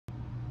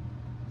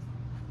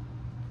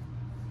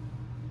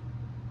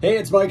Hey,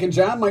 it's Mike and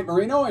John, Mike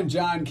Marino and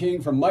John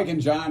King from Mike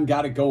and John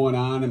Got It Going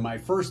On. And my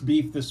first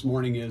beef this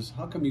morning is,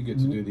 how come you get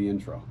to do the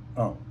intro?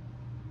 Oh,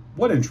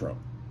 what intro?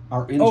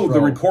 Our intro. Oh, the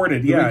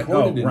recorded, yeah.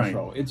 Recorded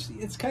intro. Right.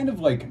 It's kind of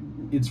like,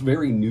 it's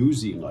very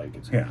newsy like.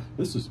 It's, yeah.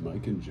 This is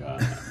Mike and John.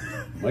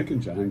 Mike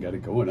and John Got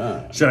It Going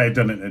On. Should I have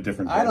done it in a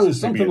different voice? I don't know,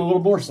 something a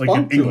little more spunk like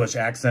an to English it.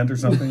 accent or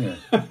something?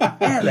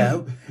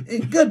 Hello,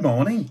 good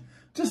morning.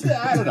 Just,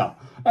 I don't know.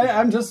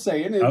 I'm just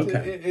saying,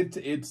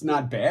 it's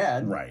not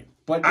bad. Right.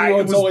 But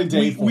it's only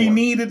day 4. We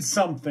needed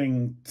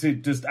something to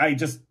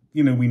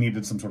we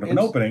needed some sort of an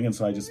opening, and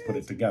so I just put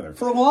it together.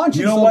 For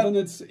launching something,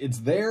 it's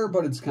there,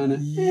 but it's kind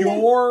of...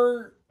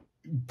 You're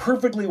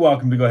perfectly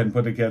welcome to go ahead and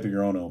put together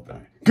your own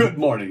opening. Good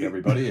morning,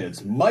 everybody.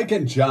 It's Mike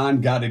and John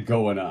Got It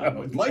Going On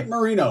with Mike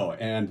Marino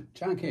and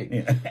John King.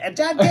 Yeah. And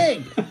John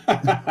King.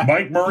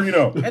 Mike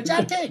Marino. And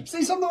John King.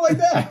 Say something like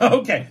that.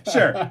 Okay,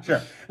 sure.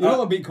 You know,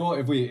 it'd be cool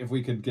if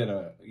we could get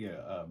a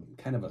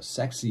kind of a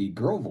sexy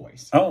girl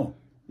voice. Oh.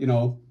 You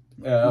know,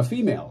 a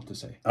female to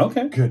say.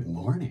 Okay. Good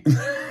morning.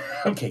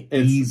 Okay,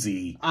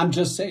 easy. I'm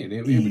just saying.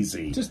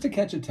 Easy. Just to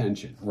catch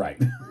attention. Right.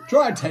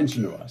 Draw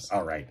attention to us.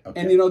 All right. Okay.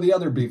 And you know, the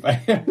other beef I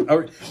have. All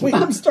right. Wait,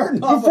 I'm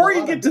starting off. Before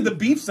you get to the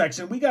beef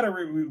section, we got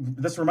to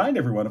let's remind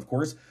everyone, of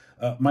course,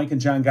 Mike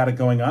and John Got It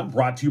Going On,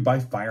 brought to you by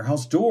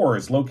Firehouse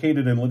Doors,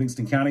 located in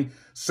Livingston County,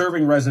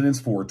 serving residents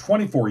for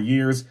 24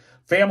 years,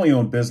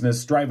 family-owned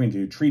business, striving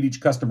to treat each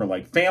customer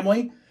like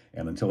family.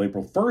 And until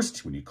April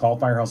 1st, when you call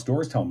Firehouse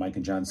Doors, tell them Mike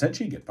and John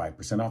sent you, get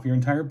 5% off your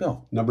entire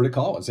bill. Number to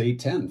call is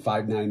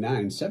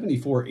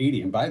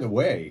 810-599-7480. And by the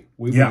way,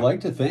 we would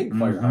like to thank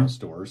Firehouse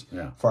Doors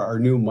for our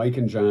new Mike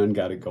and John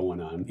Got It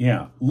Going On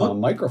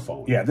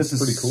microphone. Yeah, this is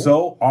pretty cool.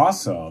 So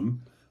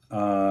awesome.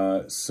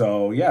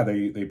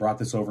 They brought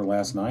this over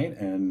last night,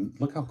 and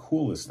look how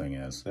cool this thing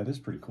is. That is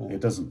pretty cool. It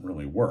doesn't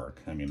really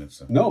work. I mean,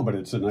 it's no, but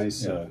it's a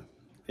nice...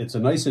 it's a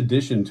nice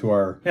addition to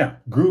our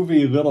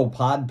groovy little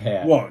pod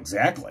pad. Well,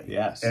 exactly.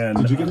 Yes. And,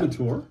 did you give them a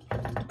tour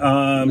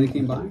when they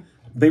came by?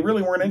 They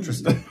really weren't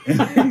interested in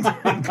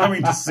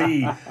coming to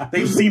see.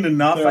 They've seen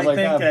enough, I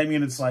think. I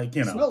mean, it's like,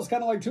 It smells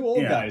kind of like two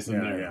old guys in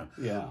there.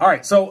 Yeah. All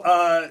right. So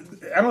I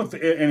don't know if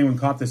anyone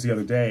caught this the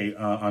other day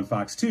on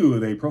Fox 2.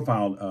 They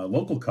profiled a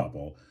local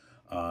couple,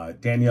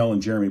 Danielle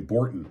and Jeremy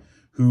Borton,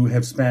 who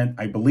have spent,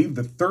 I believe,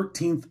 the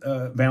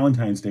 13th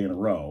Valentine's Day in a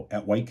row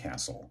at White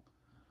Castle.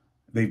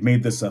 They've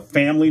made this a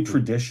family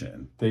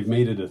tradition. They've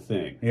made it a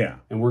thing. Yeah.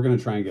 And we're going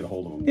to try and get a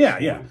hold of them.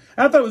 Yeah.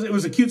 I thought it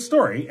was a cute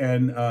story.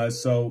 And we're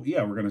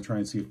going to try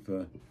and see if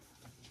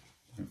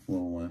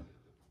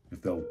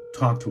they'll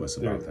talk to us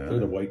about that. They're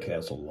the White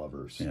Castle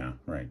lovers. Yeah,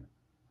 right.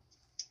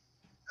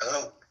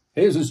 Hello?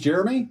 Hey, is this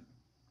Jeremy?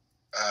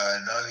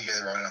 No, you got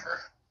the wrong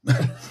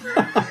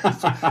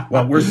number.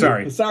 Well, we're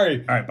sorry.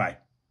 Sorry. All right, bye.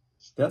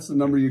 That's the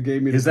number you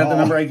gave me to call. Is that the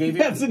number I gave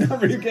you? That's the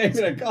number you gave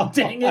me to call.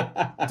 Dang it.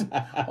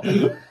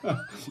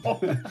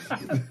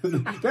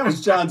 That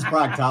was John's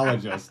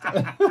proctologist.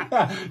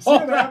 See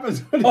what happens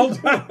when you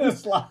do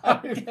this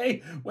live.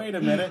 Okay, wait a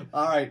minute.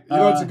 All right. You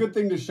know, it's a good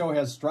thing the show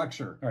has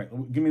structure. All right,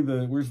 give me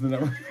where's the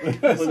number?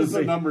 This is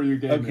the number you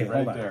gave me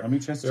right there. Let me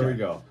just There we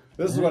go.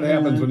 This is what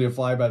happens when you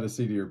fly by the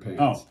seat of your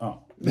pants.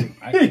 Oh.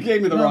 He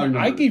gave me the wrong number.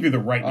 I gave you the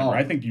right number.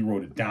 I think you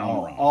wrote it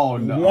down wrong. Oh,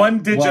 no.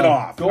 One digit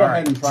off. Go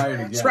ahead and try it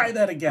again. Try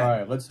that again. All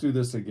right, let's do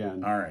this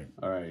again. All right.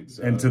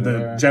 So and to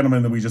the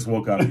gentleman that we just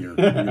woke up, you're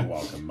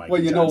welcome, Mike. Well,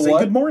 you know what? Say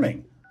good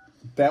morning.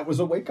 That was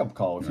a wake-up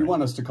call. If you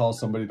want us to call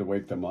somebody to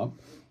wake them up,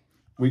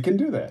 we can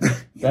do that.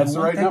 That's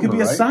the right number, That could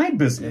be a right? side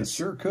business. It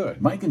sure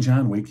could. Mike and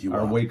John wake you up.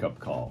 Our wake-up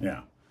call.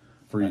 Yeah.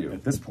 For you.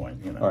 At this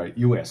point, All right,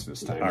 you ask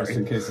this time, just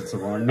in case it's the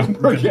wrong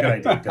number. Good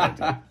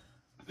idea.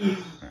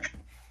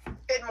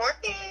 Good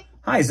morning.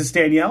 Hi, is this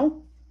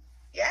Danielle?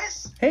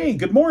 Yes. Hey,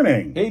 good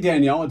morning. Hey,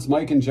 Danielle, it's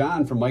Mike and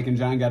John from Mike and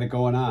John Got It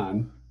Going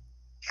On.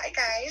 Hi,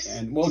 guys.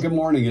 And, well, good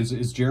morning.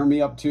 Is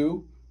Jeremy up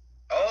too?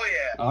 Oh,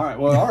 yeah. All right.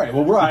 Well,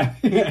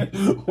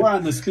 we're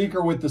on the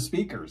speaker with the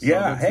speakers. So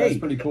that's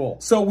pretty cool.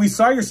 So we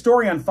saw your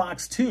story on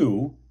Fox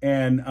 2,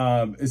 and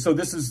so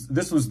this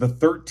was the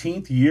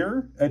 13th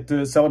year at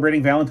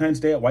celebrating Valentine's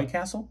Day at White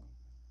Castle?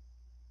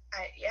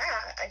 I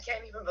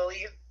can't even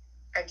believe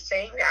I'm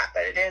saying that,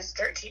 but it is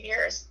 13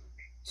 years.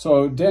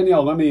 So,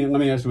 Danielle, let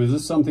me ask you, is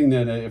this something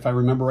that, if I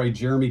remember right,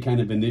 Jeremy kind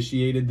of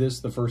initiated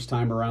this the first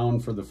time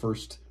around for the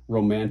first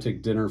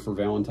romantic dinner for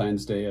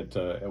Valentine's Day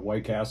at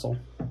White Castle?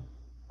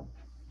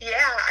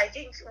 Yeah, I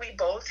think we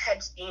both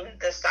had seen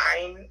the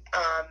sign,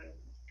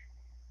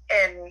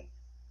 and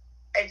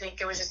I think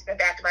it was just in the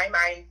back of my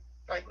mind,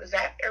 like, was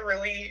that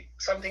really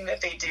something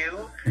that they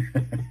do?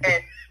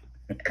 and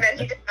then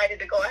he decided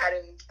to go ahead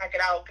and check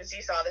it out because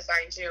he saw the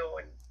sign too,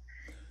 and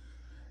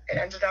it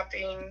ended up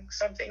being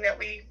something that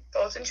we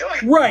both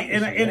enjoyed. Right,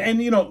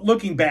 and you know,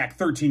 looking back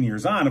 13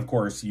 years on, of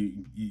course,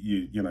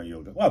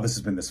 you'll go, well, this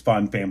has been this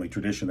fun family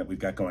tradition that we've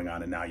got going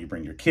on, and now you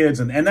bring your kids,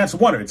 and that's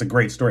wonderful. It's a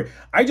great story.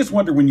 I just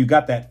wonder when you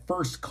got that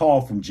first call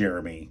from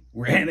Jeremy,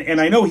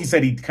 and I know he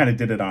said he kind of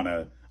did it on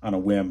a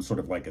whim, sort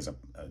of like as a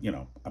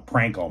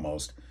prank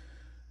almost,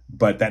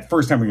 but that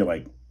first time where you're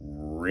like,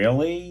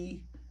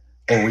 really?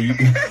 Or were you,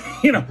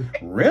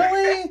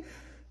 really?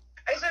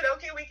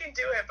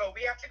 can do it, but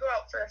we have to go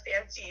out for a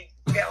fancy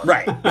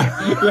Right.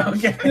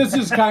 Valentine's Day. Okay. This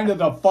is kind of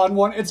the fun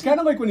one. It's kind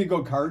of like when you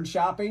go card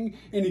shopping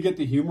and you get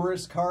the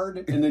humorous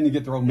card and then you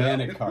get the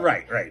romantic card.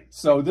 Right.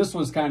 So this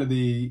was kind of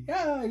the,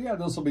 yeah,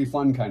 this will be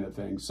fun kind of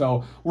thing.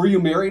 So were you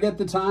married at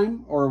the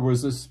time or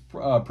was this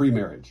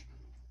pre-marriage?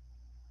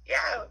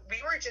 Yeah, we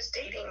were just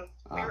dating.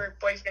 We were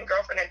boyfriend and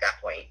girlfriend at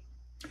that point.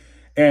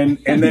 And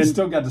You then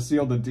still got to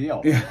seal the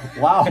deal.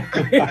 Wow.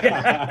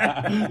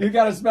 You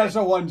got a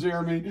special one,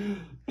 Jeremy.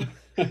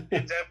 It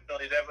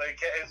definitely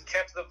it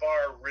kept the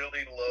bar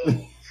really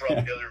low from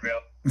the other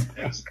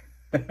Valentine's.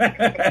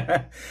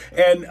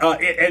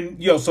 and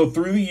you know, so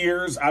through the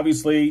years,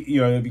 obviously,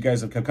 you know, you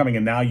guys have kept coming,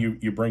 and now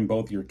you bring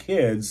both your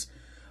kids.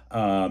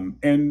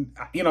 And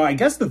you know, I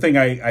guess the thing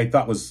I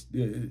thought was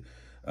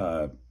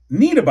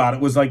neat about it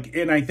was like,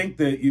 and I think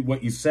that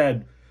what you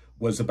said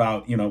was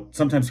about, you know,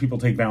 sometimes people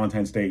take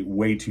Valentine's Day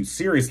way too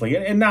seriously,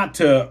 and not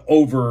to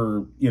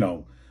over, you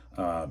know,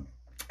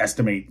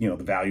 estimate, you know,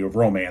 the value of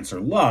romance or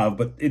love,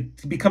 but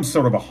it becomes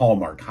sort of a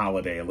Hallmark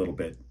holiday, a little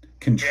bit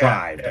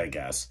contrived, I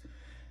guess.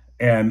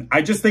 And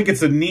I just think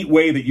it's a neat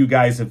way that you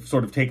guys have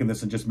sort of taken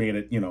this and just made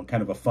it, you know,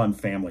 kind of a fun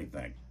family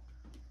thing.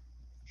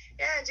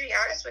 Yeah, and to be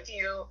honest with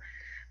you,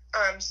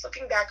 just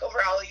looking back over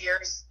all the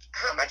years,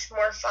 how much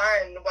more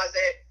fun was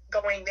it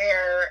going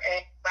there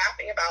and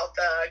laughing about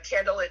the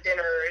candlelit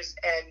dinners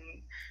and,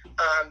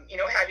 you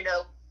know, having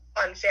a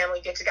fun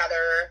family get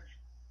together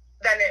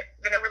than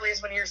it really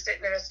is when you're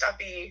sitting in a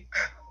stuffy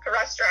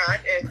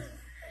restaurant.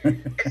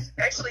 It's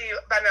actually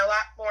been a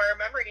lot more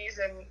memories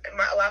and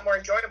a lot more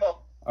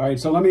enjoyable. All right,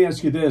 so let me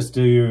ask you this.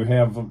 Do you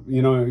have,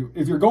 you know,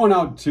 if you're going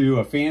out to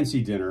a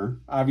fancy dinner,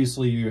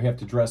 obviously you have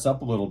to dress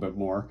up a little bit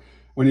more.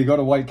 When you go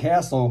to White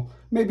Castle,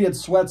 maybe it's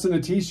sweats and a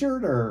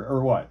t-shirt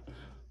or what?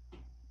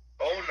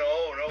 Oh,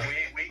 no,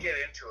 we get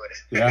into it.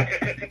 Yeah?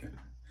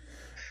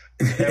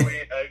 Yeah,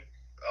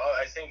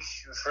 I think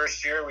the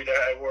first year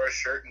I wore a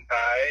shirt and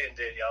tie, and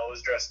Danielle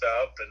was dressed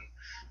up, and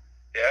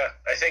yeah,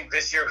 I think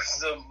this year was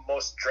the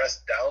most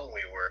dressed down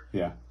we were.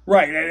 Yeah.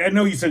 Right. I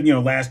know you said, you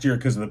know, last year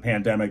because of the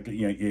pandemic,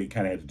 you know, you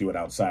kind of had to do it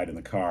outside in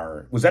the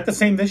car. Was that the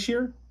same this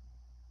year?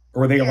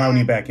 Or were they allowing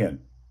you back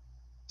in?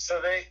 So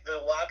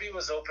the lobby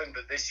was open,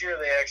 but this year it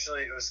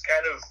was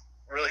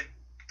really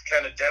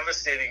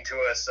devastating to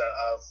us.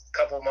 A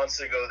couple months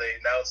ago, they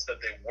announced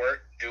that they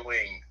weren't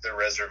doing the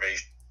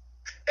reservation.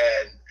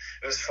 And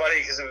it was funny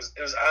because it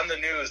was on the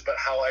news, but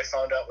how I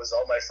found out was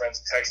all my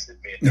friends texted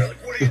me and they're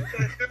like, "What are you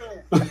going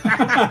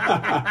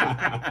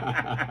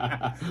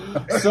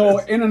to do?" So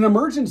in an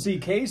emergency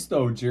case,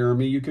 though,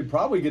 Jeremy, you could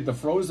probably get the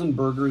frozen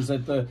burgers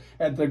at the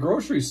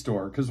grocery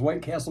store because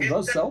White Castle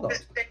does sell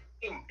those.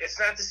 It's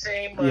not the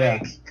same.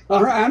 Yeah.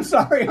 All right. I'm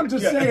sorry. I'm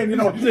just saying, you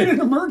know, in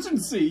an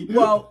emergency.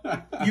 Well,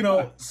 you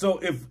know, so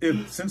if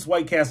since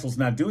White Castle's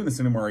not doing this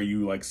anymore, are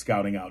you like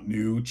scouting out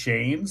new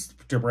chains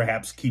to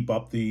perhaps keep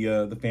up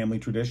the family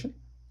tradition?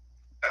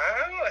 I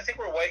don't know. I think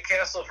we're White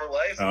Castle for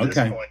life at this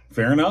point.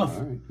 Fair enough.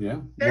 All right. Yeah.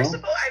 They're going to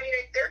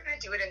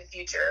do it in the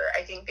future.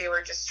 I think they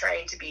were just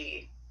trying to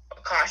be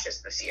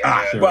cautious this year.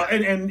 Sure. Well,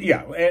 and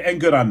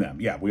good on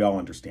them. Yeah, we all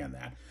understand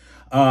that.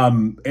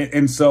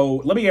 And so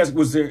let me ask,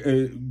 was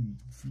there,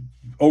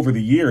 over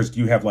the years, do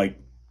you have like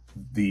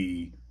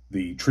the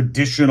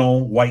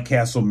traditional White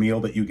Castle meal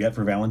that you get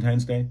for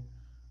Valentine's Day?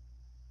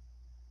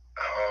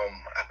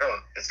 I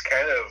don't, it's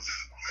kind of,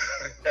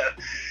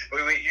 we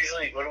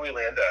usually, what do we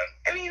land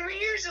on? I mean, we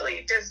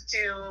usually just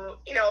do,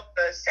 you know,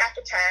 the sack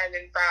of 10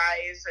 and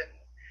fries.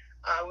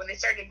 And when they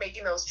started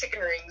making those chicken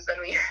rings, then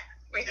we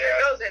threw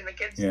those in. The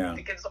kids,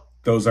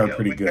 those are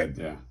pretty good.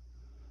 Yeah.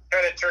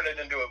 Kind of turn it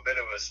into a bit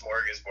of a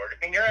smorgasbord.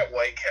 I mean, you're at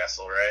White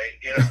Castle, right?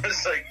 You know,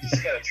 it's like, you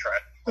just gotta try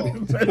it.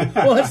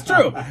 Well, that's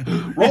true.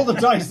 Roll the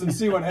dice and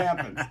see what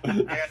happens.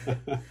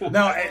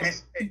 Now,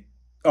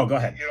 go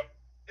ahead. You know,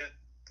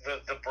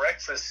 the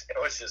breakfast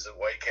sandwiches at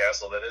White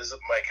Castle, that is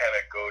my kind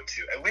of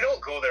go-to. And we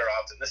don't go there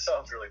often. This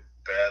sounds really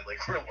bad,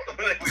 like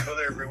we go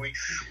there every week.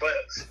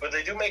 But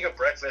they do make a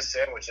breakfast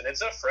sandwich, and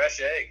it's a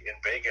fresh egg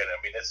and bacon. I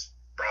mean, it's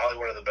probably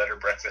one of the better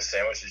breakfast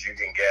sandwiches you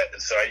can get,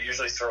 and so I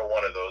usually throw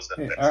one of those.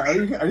 Hey,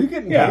 are you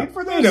getting paid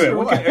for this?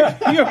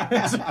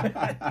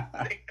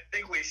 I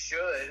think we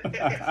should.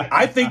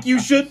 I think you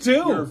should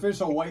too. Your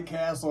official White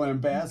Castle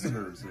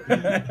ambassadors.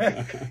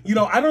 You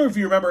know, I don't know if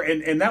you remember,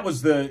 and that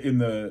was in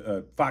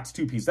the Fox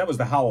 2 piece. That was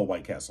the Howell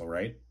White Castle,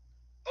 right?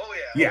 Oh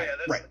yeah,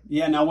 right.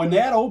 Yeah. Now, when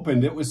that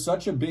opened, it was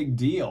such a big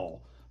deal.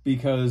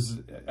 Because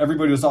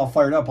everybody was all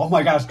fired up. Oh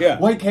my gosh,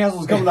 White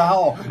Castle's coming to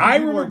Howell. I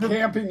remember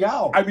camping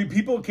out. I mean,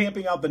 people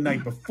camping out the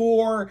night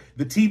before.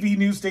 The TV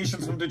news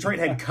stations from Detroit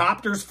had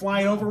copters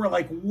flying over. We're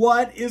like,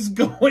 what is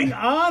going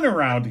on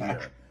around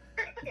here?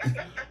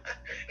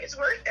 It's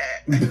worth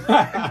it.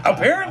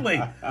 Apparently.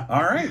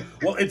 All right.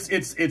 Well,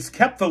 it's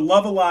kept the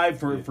love alive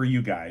for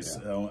you guys.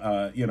 Yeah.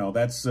 So, you know,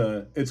 that's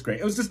it's great.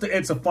 It was just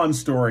it's a fun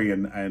story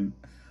and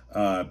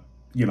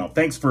you know,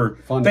 thanks for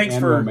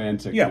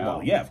romantic. Yeah, now.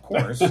 well, yeah, of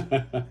course.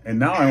 And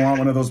now I want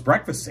one of those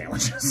breakfast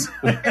sandwiches.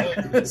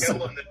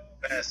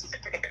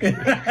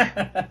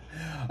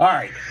 All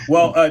right.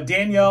 Well,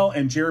 Danielle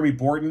and Jeremy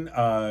Borton,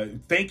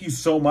 thank you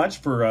so much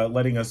for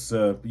letting us,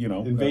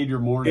 Invade your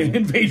morning.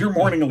 Invade your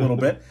morning a little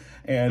bit.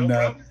 And No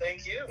problem.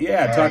 Thank you.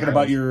 yeah, talking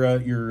about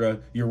your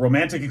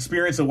romantic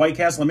experience at White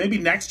Castle, and maybe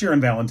next year on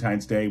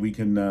Valentine's Day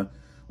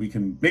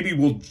maybe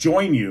we'll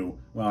join you.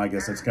 Well, I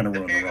guess that's going to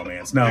ruin the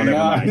romance. No, never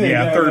mind.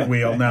 Yeah, third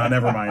wheel. No,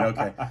 never mind.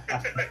 Okay.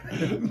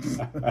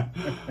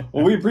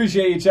 Well, we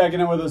appreciate you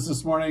checking in with us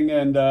this morning,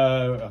 and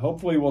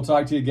hopefully we'll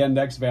talk to you again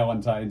next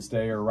Valentine's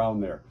Day or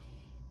around there.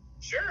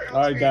 Sure.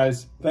 All right,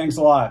 guys. Thanks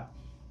a lot.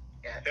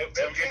 Yeah. Have a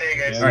good day,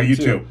 guys. All right, you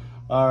too.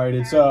 All right,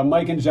 it's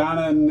Mike and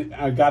John,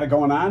 and got it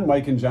going on.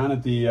 Mike and John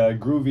at the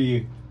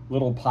groovy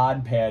little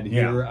pod pad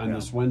here on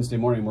this Wednesday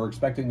morning. We're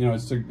expecting,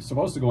 it's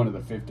supposed to go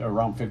into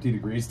around 50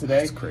 degrees today.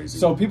 That's crazy.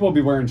 So people will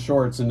be wearing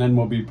shorts, and then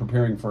we'll be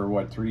preparing for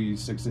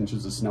 3-6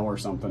 inches of snow or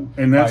something.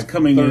 And that's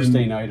coming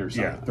Thursday night or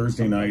something. Yeah,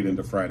 Thursday night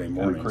into Friday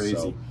morning. Crazy.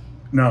 So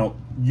now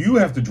you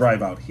have to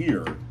drive out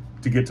here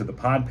to get to the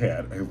pod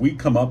pad. Have we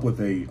come up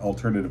with a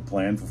alternative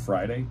plan for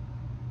Friday?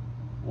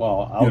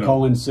 Well, I'll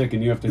call in sick,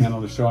 and you have to handle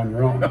the show on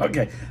your own.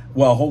 Okay.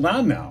 Well, hold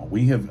on now.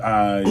 We have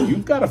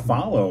you've got to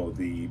follow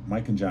the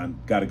Mike and John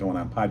Got It Going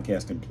On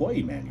podcast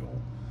employee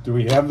manual. Do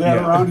we have that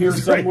around here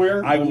That's right.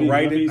 somewhere? I will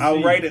write it. I'll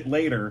see. write it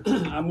later.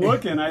 I'm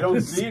looking. I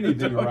don't see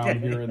anything Okay. around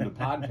here in the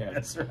podcast.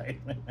 That's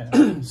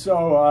right.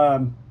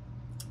 So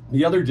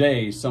the other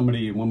day,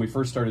 when we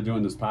first started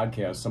doing this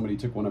podcast, somebody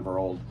took one of our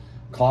old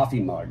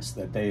coffee mugs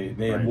that they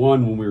had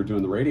won when we were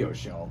doing the radio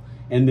show,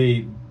 and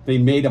they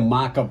made a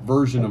mock-up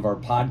version of our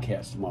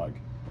podcast mug.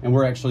 And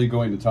we're actually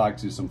going to talk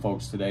to some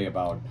folks today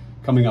about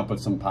coming up with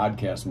some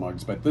podcast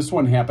mugs. But this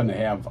one happened to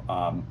have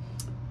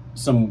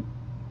some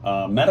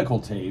medical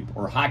tape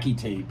or hockey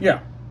tape,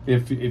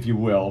 if you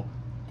will.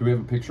 Do we have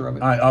a picture of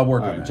it? I'll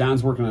work on that.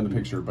 John's working on the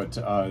picture, but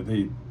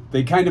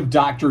they kind of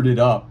doctored it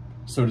up,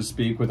 so to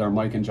speak, with our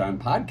Mike and John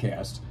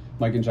podcast.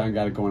 Mike and John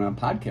Got It Going On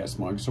podcast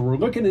mug. So we're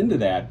looking into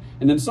that.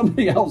 And then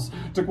somebody else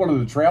took one of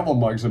the travel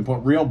mugs and put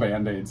real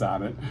Band-Aids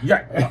on it.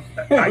 Yeah.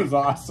 It was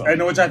awesome. I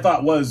know, which I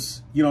thought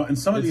was, and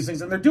some of these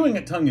things, and they're doing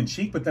it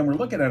tongue-in-cheek, but then we're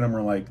looking at them,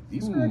 we're like,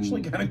 these are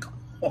actually kind of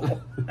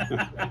cool.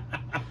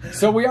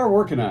 So we are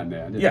working on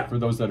that, for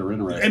those that are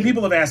interested. And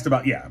people have asked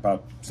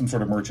about some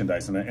sort of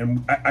merchandise.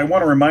 And I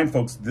want to remind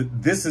folks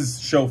that this is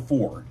show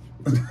 4.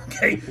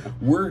 Okay?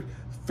 We're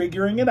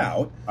figuring it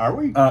out. Are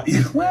we?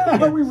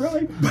 Well, are we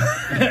really?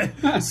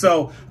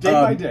 So day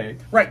by day,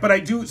 right? But I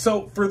do.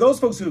 So for those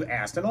folks who have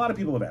asked, and a lot of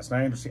people have asked,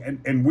 and I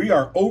understand, and we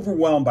are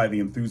overwhelmed by the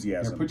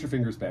enthusiasm. Here, put your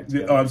fingers back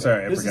together. Oh, I'm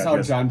sorry. This is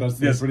how John does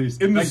this. Yes. When he's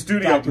in the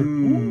studio.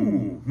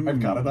 I've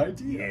got an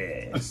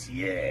idea.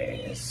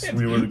 Yes.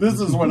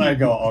 This is when I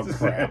go, oh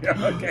crap.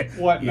 Okay.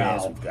 What now?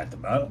 Yes, we've got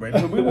them out right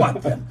when we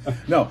want them.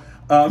 No,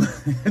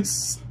 it's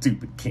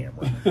stupid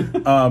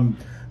camera.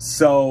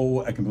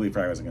 So I completely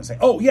forgot what I was going to say.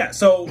 Oh yeah.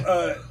 So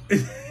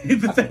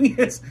the thing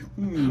is,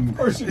 of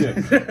course you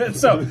did.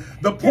 So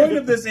the point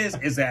of this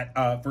is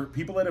that for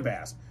people that have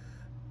asked,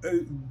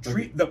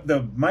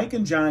 the Mike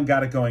and John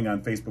Got It Going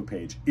On Facebook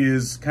page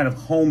is kind of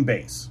home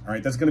base. All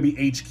right, that's going to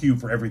be HQ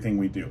for everything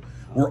we do.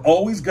 We're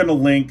always going to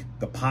link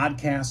the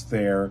podcast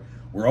there.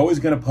 We're always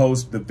going to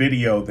post the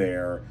video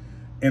there.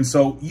 And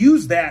so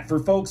use that for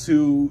folks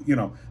who,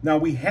 now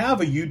we have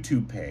a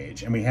YouTube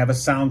page and we have a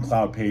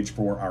SoundCloud page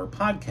for our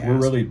podcast.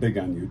 We're really big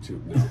on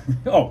YouTube now.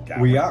 Oh,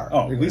 God. We are.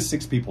 Oh, at least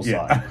 6 people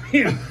saw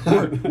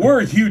it.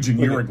 we're huge in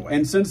Uruguay.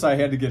 And since I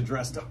had to get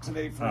dressed up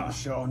today for the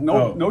show,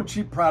 no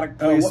cheap product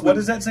placement. What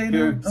does that say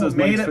here? It says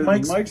made at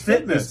Mike's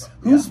Fitness.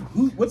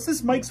 What's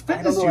this Mike's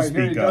Fitness you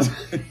speak of?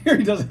 Here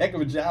he does a heck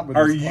of a job with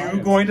Are his you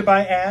clients. going to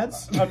buy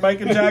ads on Mike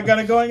and John Got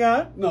It Going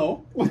On?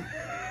 No.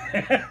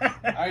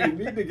 I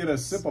need to get a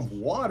sip of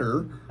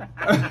water.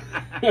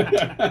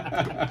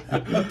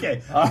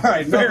 Okay. All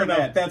right. Fair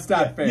enough. That's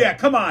not fair. Yeah,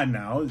 come on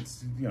now.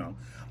 It's,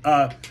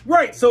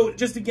 right. So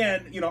just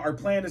again, our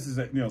plan is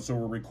that, so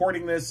we're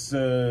recording this,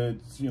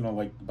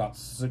 like about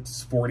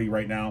 6:40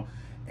 right now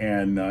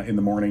and in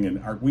the morning.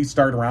 And we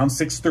start around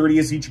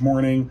 6:30 each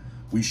morning.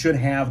 We should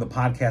have the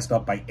podcast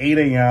up by 8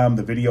 a.m.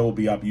 The video will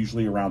be up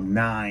usually around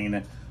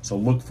 9. So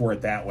look for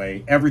it that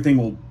way. Everything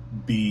will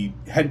be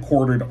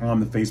headquartered on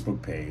the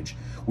Facebook page.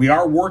 We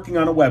are working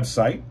on a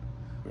website.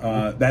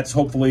 That's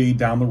hopefully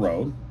down the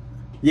road.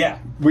 Yeah,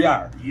 we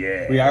are.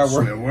 Yeah, we are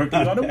we're working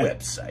on a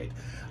website.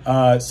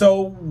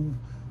 So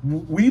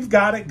we've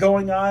got it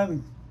going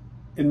on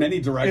in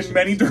many directions.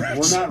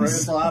 We're not.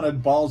 There's a lot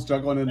of balls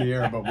juggling in the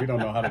air, but we don't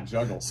know how to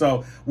juggle.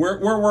 So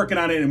we're working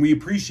on it, and we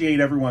appreciate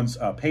everyone's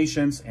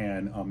patience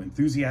and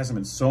enthusiasm.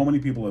 And so many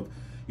people have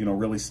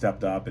really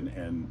stepped up,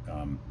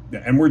 and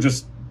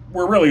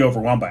we're really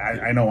overwhelmed by.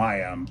 I know I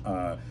am,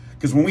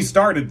 because when we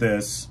started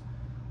this,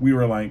 we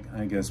were like,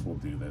 I guess we'll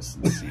do this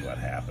and see what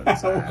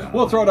happens.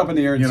 We'll throw it up in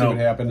the air and see what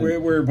happens.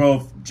 We're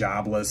both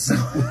jobless, so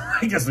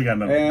I guess we got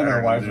nothing. And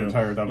our wives are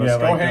tired of us.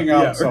 Go hang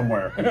out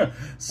somewhere.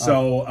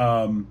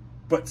 So,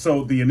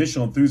 so the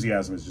initial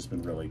enthusiasm has just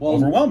been really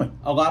overwhelming.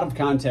 A lot of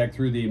contact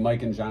through the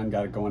Mike and John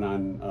Got It Going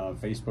On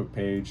Facebook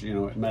page,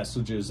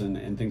 messages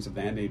and things of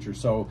that nature.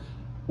 So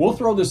we'll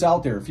throw this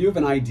out there. If you have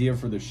an idea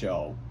for the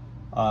show,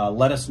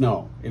 let us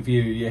know. If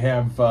you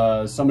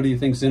have somebody you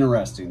think's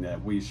interesting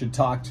that we should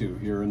talk to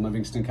here in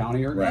Livingston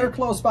County or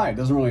close by, it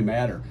doesn't really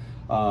matter.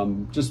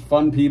 Just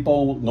fun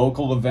people,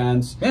 local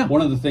events. Yeah.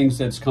 One of the things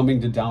that's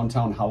coming to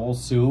downtown Howell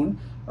soon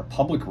are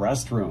public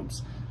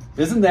restrooms.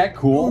 Isn't that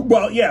cool?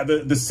 Well, yeah,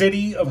 the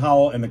city of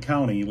Howell and the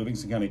county,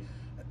 Livingston County,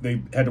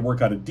 they had to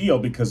work out a deal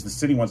because the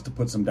city wants to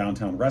put some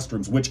downtown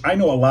restrooms, which I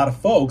know a lot of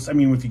folks, I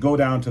mean, if you go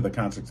down to the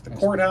concerts at the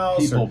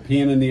courthouse. People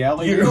peeing in the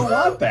alley, you don't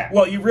want that.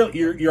 Well,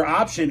 your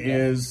option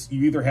is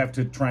you either have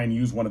to try and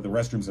use one of the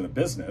restrooms in a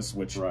business,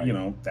 which,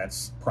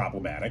 that's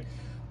problematic,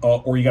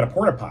 or you got a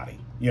porta potty.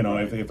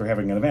 If they're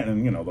having an event,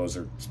 and those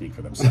speak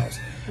for themselves.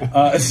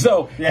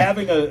 So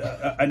having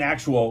an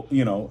actual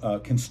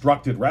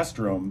constructed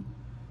restroom,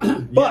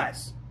 but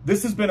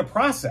this has been a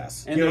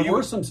process. And there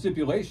were some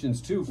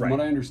stipulations too, from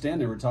what I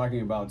understand. They were talking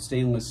about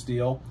stainless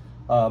steel,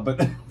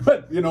 but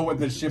with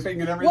the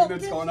shipping and everything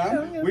that's going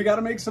on, we got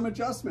to make some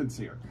adjustments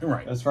here,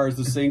 as far as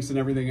the sinks and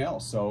everything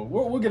else. So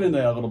we'll get into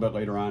that a little bit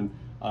later on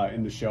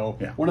in the show.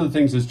 Yeah. One of the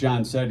things, as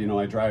John said,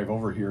 I drive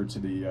over here to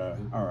the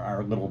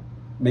our little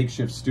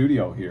makeshift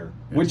studio here,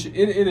 which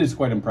it is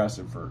quite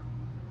impressive for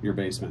your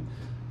basement.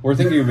 We're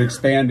thinking of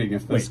expanding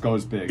if this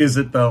goes big. Is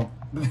it though?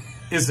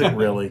 Is it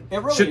really?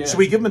 It really is. Should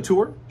we give them a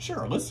tour?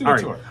 Sure, let's do a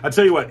tour. I'll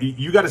tell you what,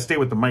 you got to stay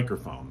with the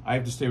microphone. I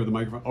have to stay with the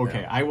microphone?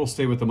 Okay, I will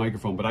stay with the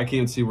microphone, but I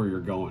can't see where you're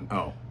going.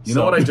 Oh, you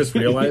know what I just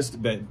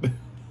realized? that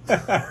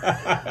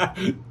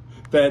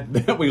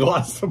we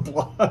lost the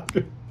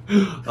plug.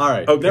 All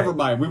right, never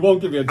mind. We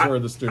won't give you a tour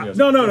of the studio.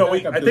 No.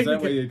 I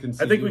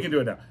think we can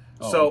do it now.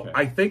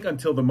 I think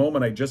until the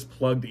moment I just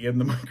plugged in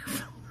the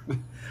microphone,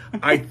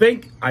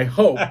 I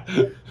hope,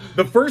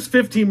 the first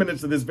 15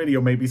 minutes of this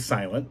video may be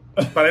silent,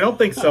 but I don't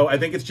think so. I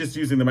think it's just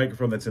using the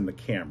microphone that's in the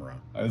camera.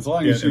 As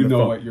long as you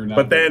know what you're not.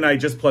 But then I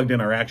just plugged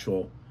in our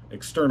actual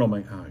external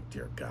mic. Oh,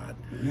 dear God.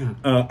 Yeah.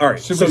 All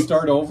right. Should we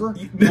start over?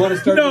 You want to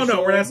start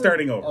No, we're not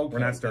starting over. Okay, we're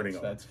not starting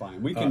over. That's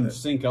fine. We can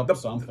sync up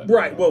something.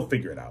 Right. We'll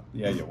figure it out.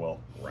 Yeah, you will.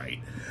 Right.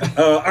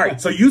 All right.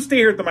 So you stay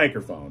here at the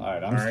microphone. All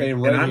right. I'm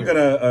staying right here.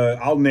 And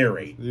I'll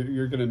narrate.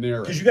 You're gonna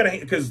narrate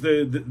because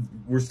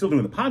we're still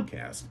doing the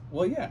podcast.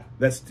 Well, yeah.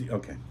 That's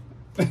okay.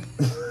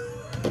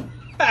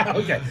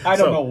 Okay. I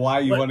don't know why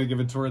you want to give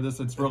a tour of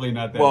this. It's really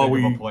not that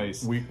big of a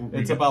place.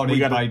 It's about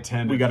 8 by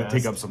 10. We got to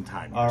take up some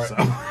time. All right. So.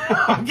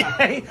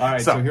 Okay. All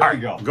right. So here we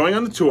go. Going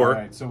on the tour.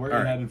 All right. So where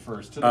are you headed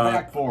first? To the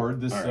backboard.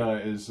 This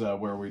is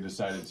where we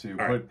decided to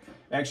put.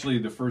 Actually,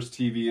 the first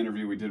TV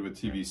interview we did with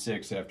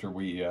TV6 after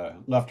we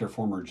left our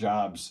former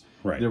jobs,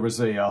 there was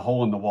a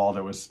hole in the wall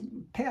that was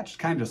patched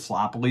kind of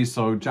sloppily.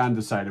 So John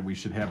decided we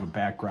should have a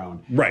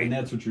background. Right. And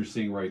that's what you're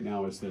seeing right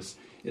now is this.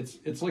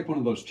 It's like one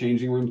of those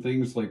changing room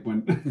things, like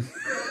when...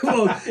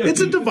 Well,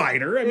 it's a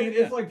divider. I mean,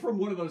 it's like from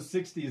one of those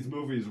 60s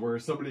movies where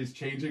somebody's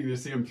changing, you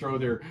see them throw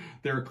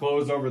their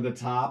clothes over the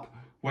top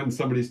when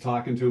somebody's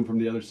talking to them from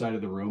the other side of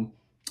the room.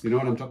 You know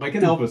what I'm talking? Like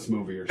an Elvis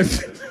movie or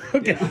something.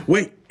 Okay. Yeah.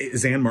 Wait,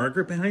 is Anne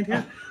Margaret behind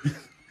here?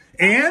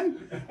 Anne?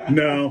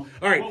 No.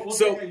 All right. We'll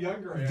so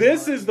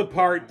this is the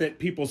part that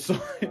people saw.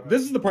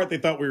 This is the part they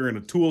thought we were in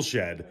a tool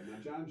shed. Now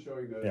John's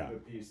showing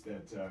the piece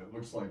that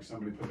looks like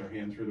somebody put their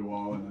hand through the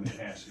wall and then they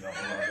patched it up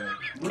a little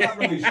bit. We're not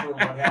really sure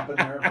what happened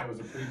there. If it was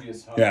a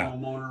previous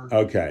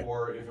homeowner,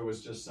 or if it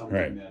was just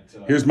something that.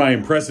 Here's my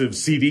impressive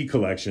CD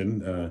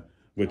collection.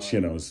 Which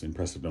is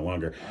impressive no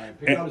longer. All right,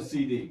 pick out a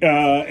CD.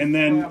 And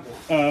then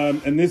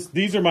and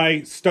these are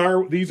my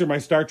Star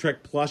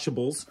Trek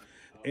plushables.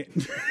 Oh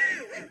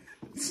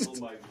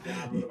my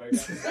God, what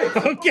have I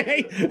got?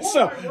 Okay,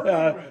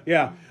 so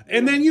yeah,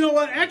 and then you know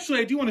what? Actually,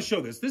 I do want to show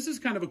this. This is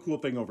kind of a cool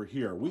thing over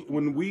here.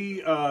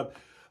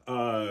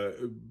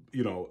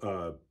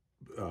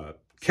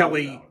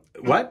 Kelly,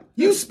 what?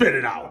 You spit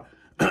it out.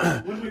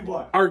 When we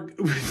what?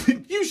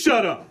 You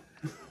shut up.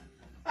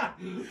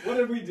 What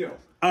did we do?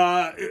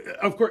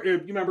 Of course, you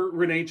remember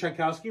Renee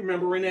Tchaikovsky?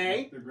 Remember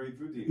Renee? The Great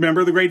Foodini.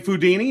 Remember the Great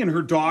Foodini? And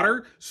her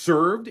daughter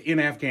served in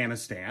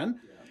Afghanistan.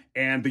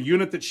 Yeah. And the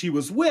unit that she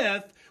was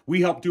with,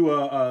 we helped do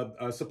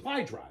a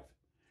supply drive.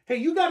 Hey,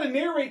 you got to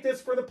narrate this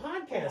for the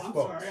podcast, I'm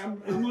folks. sorry,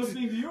 I'm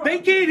listening to you. They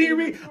can't hear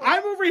me.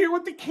 I'm over here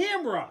with the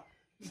camera.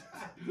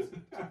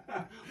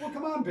 Well,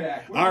 come on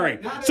back. All right.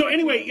 So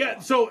anyway,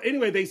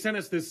 they sent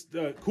us this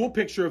cool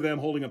picture of them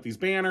holding up these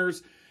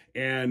banners.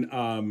 And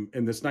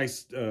this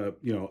nice,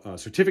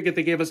 certificate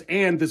they gave us,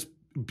 and this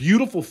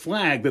beautiful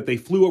flag that they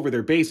flew over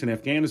their base in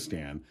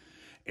Afghanistan,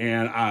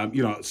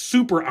 and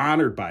super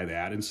honored by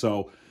that. And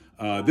so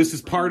this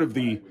is part of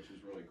the, which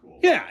is really cool.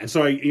 Yeah, and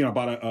so I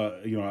bought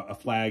a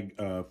flag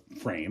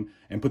frame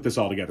and put this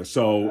all together.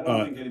 So I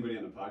don't think anybody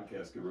on the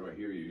podcast can really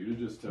hear you. You're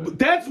just.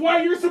 That's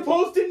why you're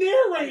supposed to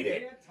narrate it.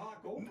 I can't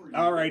talk over you.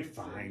 All right,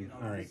 fine.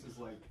 All right. This is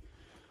like.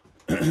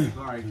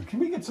 All right, can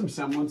we get some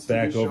semblance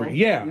Back to this over- show?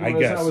 yeah, You know, I as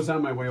guess. I was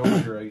on my way over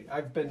here.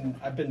 I've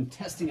been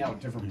testing out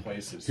different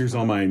places. Here's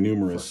all my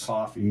numerous For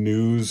coffee.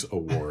 news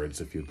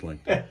awards, if you'd like.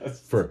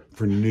 For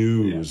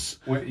news.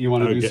 What, you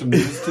want to do Okay. some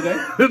news today?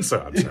 So,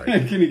 I'm sorry.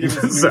 Can you give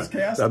us a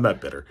newscast? I'm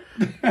not bitter.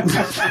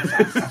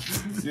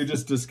 You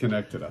just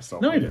disconnected us.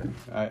 No, I didn't.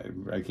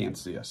 I can't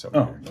see us over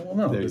Oh, here. well,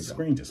 no, There the you go.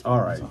 screen just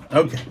All right.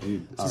 Okay.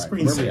 It's All a right, where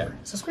we screensaver. at?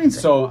 It's a screensaver.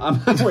 So I'm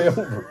on my way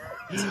over.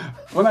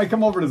 When I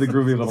come over to the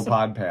Groovy Little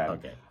Pod Pad,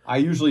 Okay. I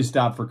usually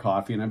stop for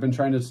coffee, and I've been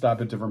trying to stop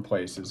at different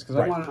places because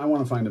Right. I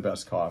want to find the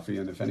best coffee.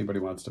 And if anybody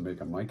wants to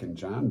make a Mike and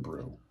John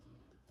brew,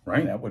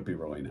 right? that would be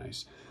really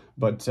nice.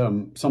 But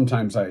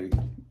sometimes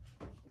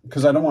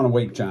because I don't want to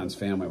wake John's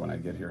family when I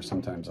get here,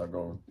 sometimes I'll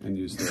go and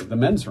use the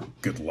men's room.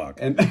 Good luck.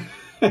 And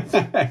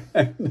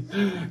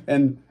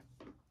and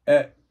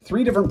at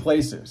 3 different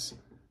places,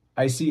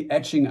 I see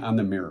etching on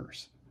the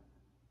mirrors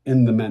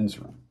in the men's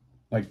room.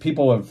 Like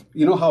people have,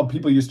 you know how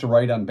people used to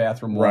write on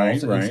bathroom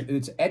walls? Right.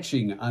 It's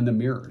etching on the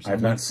mirrors. I've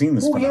I'm not like, seen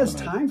this Who has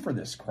phenomenon. time for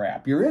this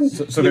crap? You're in.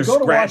 So you they're go to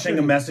watch scratching it-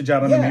 a message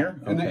out on the mirror?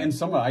 And, Okay. and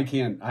some I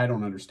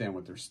don't understand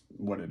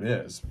what it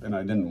is, and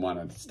I didn't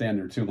want to stand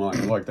there too long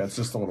and look. That's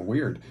just a little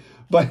weird.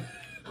 But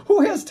who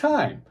has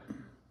time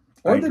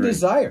or I the agree.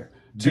 desire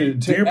to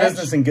Do your etch?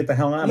 business and get the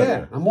hell out of Yeah,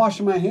 there. I'm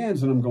washing my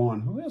hands and I'm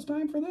going, who has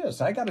time for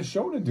this? I got a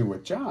show to do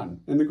with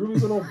John in the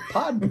Groovy Little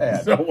Pod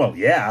Pad. So, well,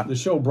 yeah, The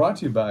show brought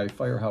to you by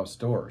Firehouse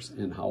Doors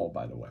in Howell,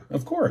 by the way.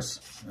 of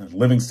course.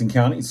 Livingston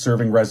County,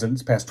 serving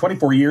residents past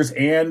 24 years,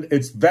 and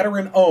it's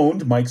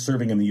veteran-owned. Mike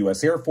serving in the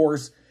U.S. Air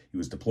Force. He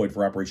was deployed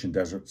for Operation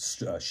Desert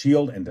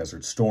Shield and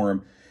Desert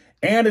Storm.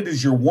 And it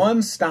is your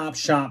one-stop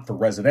shop for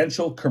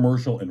residential,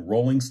 commercial, and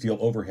rolling steel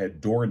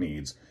overhead door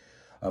needs.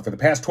 For the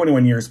past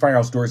 21 years,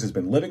 Firehouse Doors has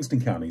been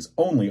Livingston County's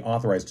only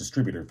authorized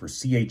distributor for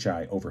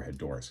CHI overhead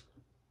doors.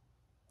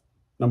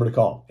 Number to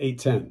call,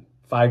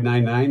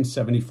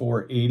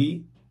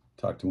 810-599-7480.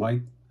 Talk to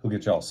Mike. He'll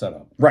get you all set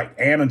up. Right,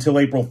 and until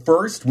April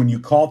 1st, when you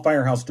call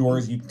Firehouse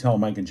Doors, you can tell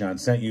Mike and John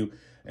sent you,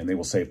 and they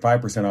will save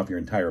 5% off your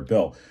entire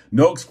bill.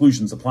 No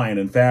exclusions apply, and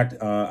in fact,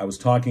 I was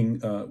talking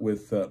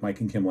with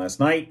Mike and Kim last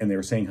night, and they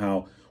were saying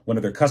how one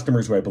of their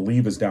customers, who I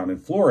believe is down in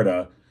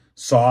Florida,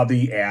 saw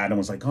the ad and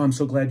was like, "Oh, I'm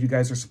so glad you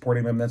guys are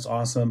supporting them. That's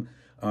awesome."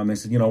 They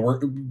said, they were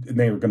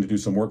going to do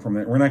some work from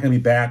that. We're not going to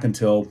be back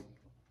until,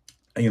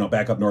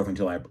 back up north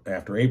until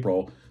after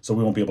April, so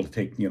we won't be able to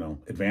take,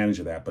 advantage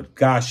of that. But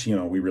gosh,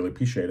 we really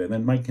appreciate it. And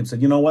then Mike Kim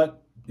said, "You know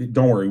what?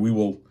 Don't worry,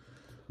 we'll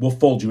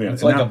fold you in."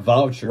 It's And like now- a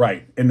voucher.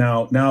 Right. And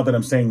now that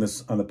I'm saying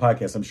this on the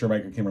podcast, I'm sure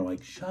Mike and Kim are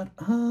like, "Shut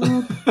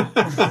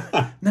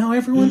up." Now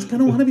everyone's going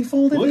to want to be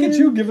folded Look in. at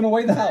you giving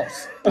away the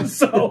house.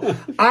 So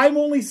I'm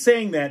only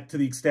saying that to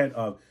the extent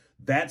of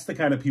that's the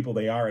kind of people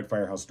they are at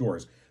Firehouse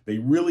Doors. They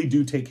really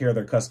do take care of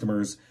their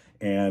customers,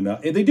 and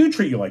they do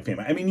treat you like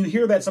family. I mean, you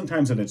hear that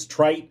sometimes, and it's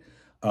trite.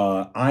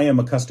 I am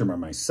a customer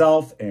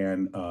myself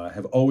and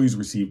have always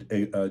received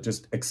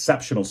just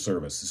exceptional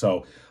service.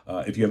 So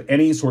if you have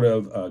any sort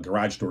of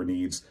garage door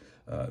needs,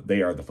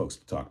 they are the folks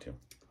to talk to.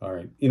 All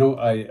right.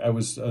 I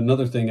was,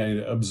 another thing I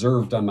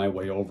observed on my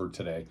way over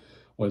today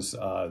was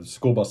the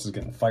school bus is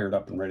getting fired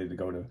up and ready to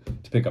go to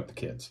pick up the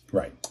kids.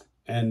 Right.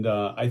 And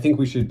I think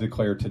we should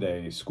declare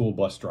today School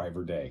Bus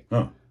Driver Day.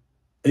 Huh.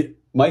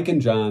 Mike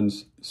and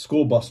John's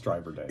School Bus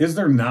Driver Day. Is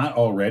there not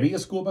already a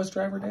school bus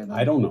driver day? Then?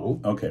 I don't know.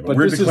 Okay, but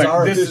we're this is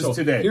our this official. is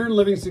today. Here in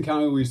Livingston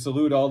County, we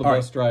salute all the All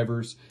bus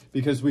drivers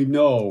because we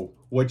know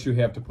what you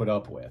have to put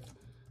up with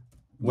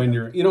when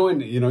you're,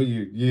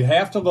 you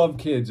have to love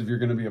kids if you're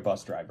going to be a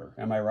bus driver.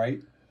 Am I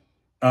right?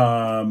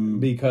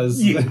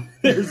 Because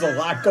there's a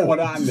lot going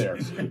on there.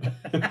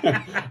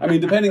 I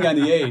mean, depending on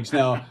the age.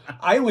 Now,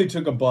 I only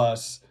took a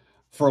bus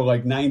for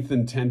like 9th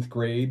and 10th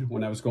grade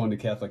when I was going to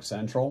Catholic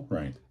Central.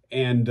 Right.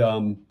 And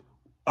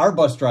our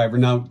bus driver,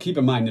 now keep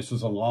in mind, this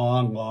was a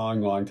long,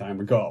 long, long time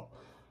ago.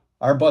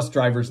 Our bus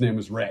driver's name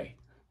was Ray.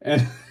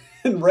 And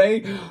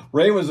Ray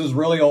was this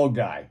really old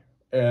guy.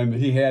 And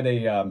he had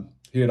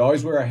he would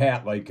always wear a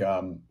hat like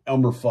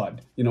Elmer Fudd,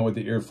 with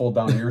the fold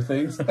down ear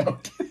things.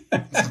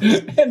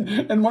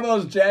 and one of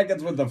those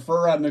jackets with the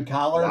fur on the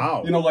collar,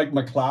 Wow. Like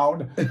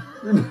McCloud.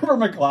 Remember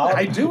McCloud?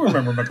 I do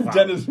remember McCloud.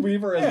 Dennis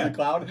Weaver as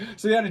McCloud.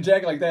 So he had a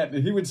jacket like that,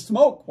 and he would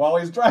smoke while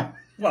he's driving.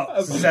 Well,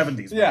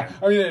 70s. Yeah, man.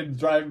 I mean, he'd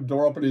drive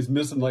door open, he's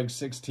missing like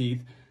 6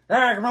 teeth.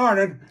 Hey, good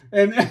morning.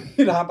 And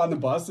he'd hop on the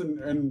bus,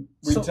 and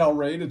we'd tell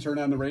Ray to turn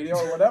on the radio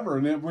or whatever.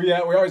 And then we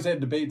always had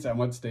debates on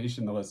what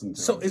station to listen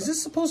to. So is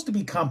this supposed to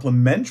be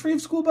complimentary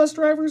of school bus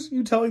drivers?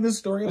 You telling this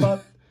story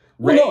about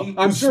Well, Ray?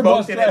 no, I'm who sure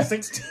smoked bus it at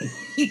 16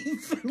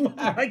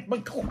 like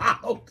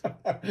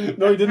McCloud.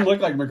 No, he didn't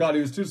look like McCloud.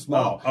 He was too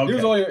small. Oh, okay.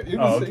 He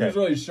was okay.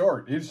 really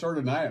short. He was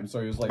shorter than I am,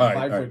 so he was like All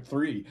right,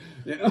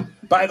 5'3".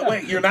 By the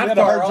way, you're He not had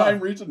a far hard time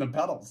off. reaching the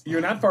pedals.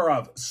 You're not far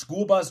off.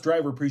 School Bus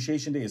Driver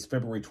Appreciation Day is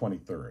February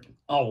 23rd.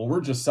 Oh, well,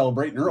 we're just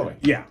celebrating early.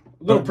 Yeah.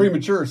 A little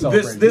premature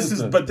celebrating.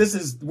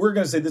 We're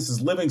going to say this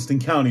is Livingston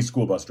County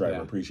School Bus Driver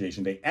Yeah.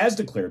 Appreciation Day as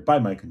declared by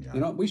Mike and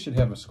John. We should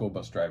have a school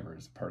bus driver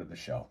as part of the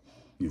show.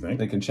 You think?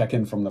 They can check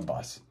in from the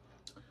bus.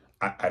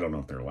 I don't know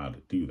if they're allowed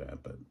to do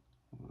that, but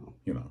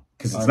You know,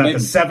 because it's not the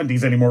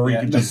 70s anymore where you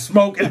can just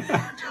smoke it.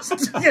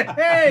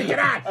 Hey, get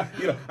on!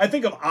 You know, I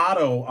think of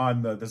Otto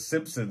on the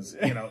Simpsons.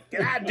 You know,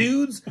 get on,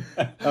 dudes.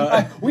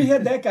 We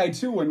had that guy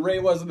too when Ray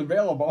wasn't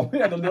available. We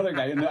had another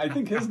guy, and I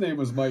think his name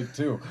was Mike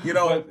too. You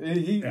know, but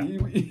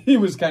he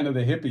was kind of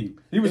the hippie.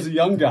 He was a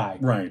young guy,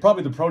 right?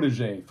 Probably the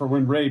protege for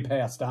when Ray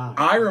passed on.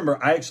 I remember.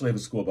 I actually have a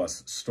school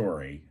bus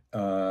story.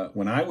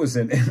 When I was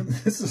in,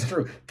 this is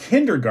true,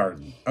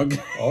 kindergarten.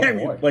 Okay, oh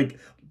boy. Like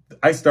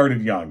I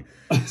started young,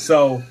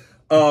 so.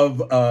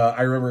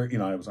 I remember, you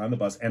know, I was on the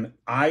bus and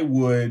I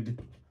would,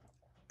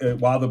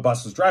 while the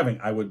bus was driving,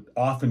 I would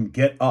often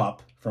get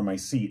up from my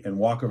seat and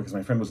walk over because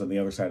my friend was on the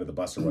other side of the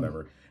bus or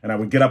whatever. And I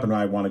would get up and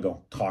I'd want to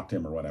go talk to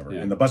him or whatever.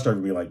 Yeah. And the bus driver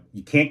would be like,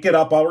 you can't get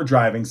up while we're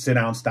driving. Sit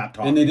down, stop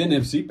talking. And they didn't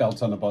have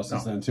seatbelts on the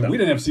buses then, too. No. We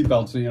didn't have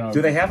seatbelts, you know.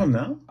 Do they have them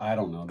now? I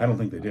don't know. I don't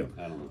think they do.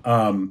 I don't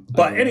know.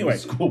 But anyway.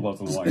 School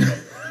buses like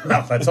that.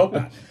 No, let's hope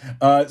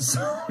not.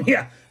 So,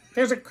 yeah.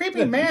 There's a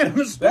creepy man in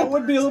the school. That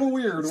would be a little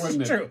weird,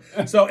 wouldn't it? True.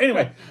 So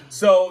anyway,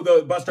 so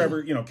the bus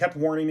driver, you know, kept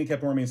warning me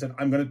and said,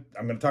 I'm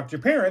gonna talk to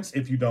your parents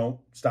if you don't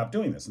stop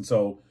doing this. And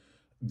so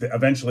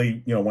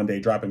eventually, you know, one day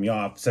dropping me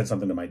off, said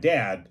something to my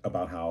dad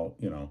about how,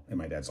 you know, and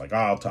my dad's like, oh,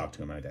 I'll talk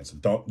to him. And my dad said,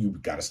 you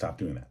got to stop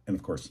doing that. And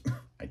of course,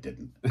 I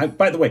didn't.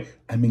 By the way,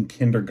 I'm in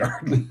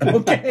kindergarten.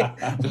 Okay.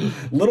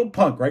 Little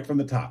punk right from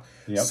the top.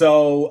 Yep.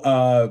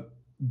 So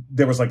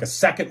there was like a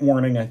second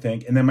warning, I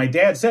think. And then my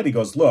dad said, he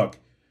goes, look,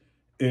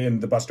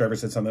 and the bus driver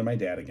said something to my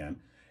dad again.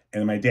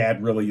 And my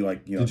dad really,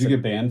 like, you know. Did you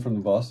get banned from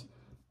the bus?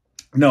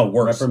 No,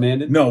 worse.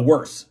 Reprimanded? No,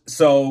 worse.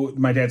 So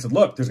my dad said,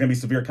 look, there's going to be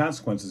severe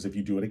consequences if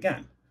you do it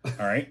again.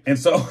 All right. And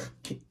so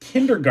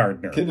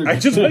kindergartner. I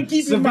just want to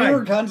keep in mind.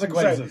 Severe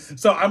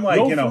consequences. So I'm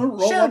like, you know,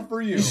 sure,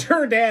 for you.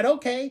 Sure, Dad.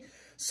 Okay.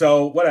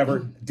 So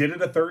whatever. Did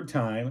it a third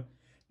time.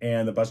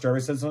 And the bus driver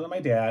said something to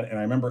my dad. And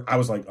I remember I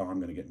was like, oh, I'm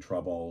going to get in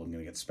trouble. I'm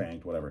going to get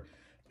spanked, whatever.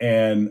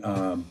 And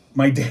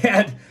my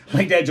dad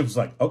just was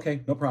like,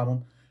 okay, no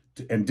problem.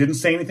 And didn't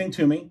say anything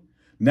to me.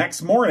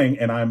 Next morning,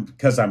 and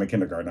because I'm a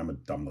kindergarten, I'm a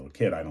dumb little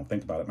kid. I don't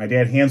think about it. My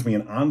dad hands me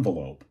an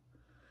envelope.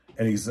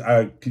 And he's,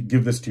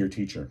 give this to your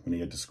teacher when you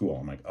get to school.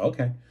 I'm like,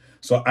 okay.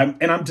 So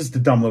I'm just a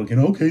dumb little kid.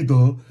 Okay,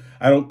 duh.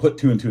 I don't put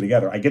two and two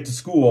together. I get to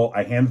school.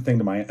 I hand the thing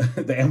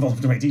to the envelope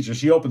to my teacher.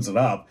 She opens it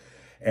up.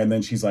 And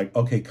then she's like,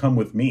 okay, come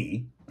with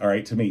me. All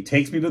right, to me.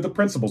 Takes me to the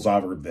principal's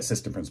office, or the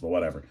assistant principal,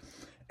 whatever.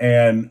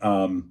 And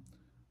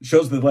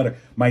shows the letter.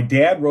 My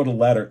dad wrote a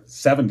letter,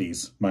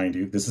 70s, mind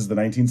you. This is the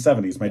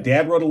 1970s. My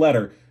dad wrote a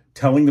letter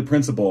telling the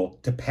principal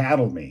to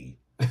paddle me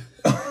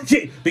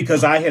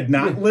because I had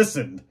not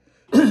listened.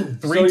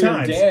 Three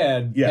times. Your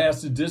dad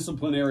passed a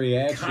disciplinary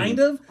action kind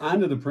of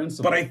onto the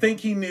principal. But I think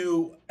he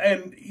knew,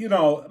 and, you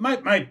know,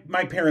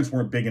 my parents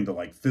weren't big into,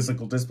 like,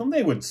 physical discipline.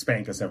 They would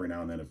spank us every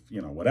now and then if,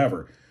 you know,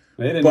 whatever.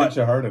 They didn't hit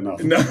you hard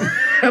enough. No,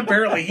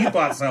 apparently he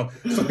thought so.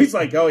 So he's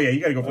like, oh, yeah,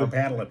 you got to go for a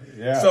paddling.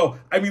 Yeah. So,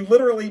 I mean,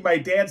 literally, my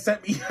dad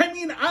sent me,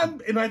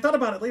 and I thought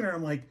about it later, and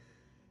I'm like,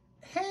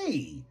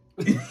 hey,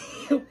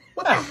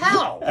 what the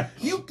hell?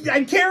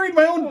 I carried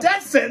my own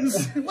death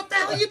sentence. What the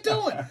hell are you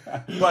doing?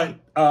 But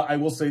I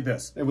will say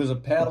this. It was a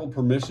paddle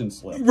permission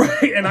slip.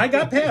 Right, and I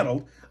got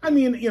paddled. I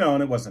mean, you know,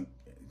 and it wasn't,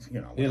 you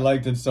know. He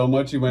liked it so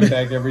much he went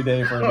back every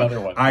day for another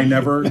one. I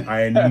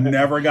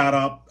never got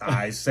up.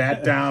 I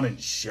sat down and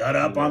shut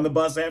up on the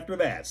bus after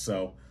that.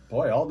 So,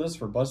 boy, all this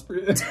for bus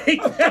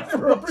take that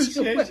for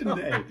appreciation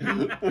day.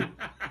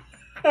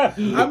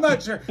 I'm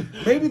not sure.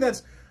 Maybe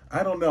that's,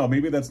 I don't know.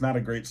 Maybe that's not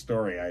a great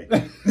story.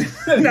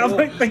 Now that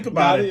I think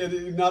about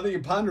it. Now that you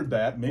pondered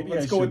that, maybe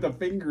let's go with the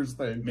fingers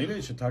thing. Maybe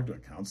I should talk to a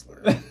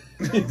counselor.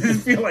 I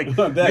feel like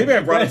maybe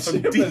I brought up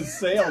some deep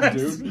sail,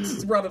 dude.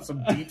 Just brought up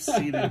some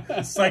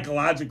deep-seated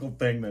psychological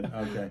thing that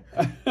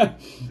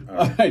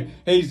All right.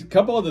 Hey, a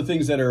couple of the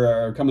things that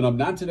are coming up,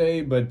 not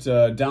today, but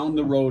down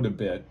the road a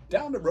bit.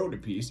 Down the road a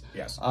piece.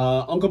 Yes.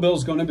 Uncle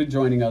Bill's going to be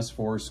joining us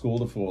for School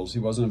to Fools. He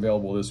wasn't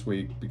available this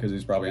week because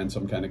he's probably on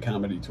some kind of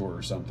comedy tour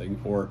or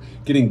something, or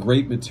getting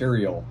great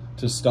material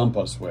to stump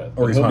us with.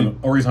 Or he's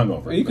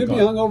hungover. He could be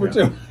hungover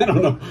too. I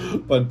don't know.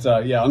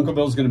 But yeah, Uncle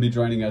Bill's going to be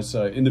joining us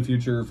in the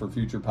future for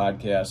future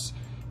podcasts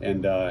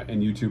and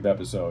YouTube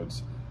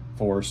episodes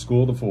for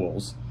School to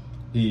Fools.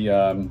 He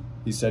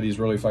said he's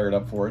really fired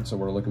up for it, so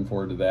we're looking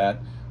forward to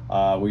that.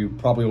 We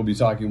probably will be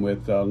talking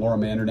with Laura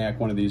Mandernack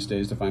one of these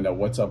days to find out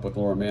what's up with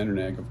Laura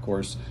Mandernack. Of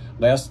course,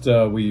 last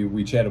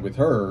we chatted with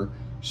her,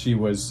 she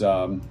was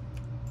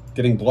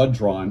getting blood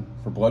drawn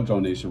for blood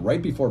donation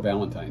right before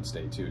Valentine's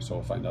Day too. So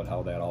we'll find out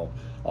how that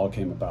all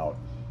came about.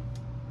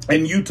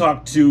 And you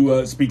talked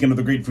to, speaking of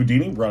the great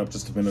Foodini, brought up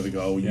just a minute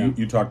ago,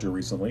 you talked to her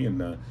recently,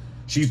 and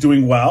she's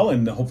doing well,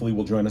 and hopefully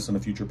will join us on a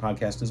future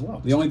podcast as well.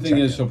 The only thing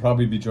is she'll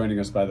probably be joining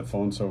us by the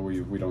phone, so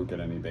we don't get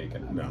any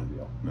bacon on the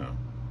deal.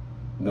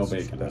 No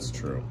bacon. That's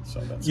true. So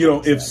that's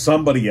if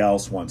somebody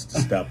else wants to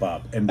step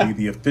up and be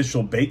the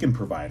official bacon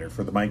provider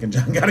for the Mike and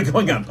John Got It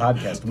Going On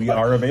podcast, we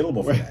are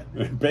available for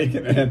that.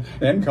 Bacon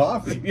and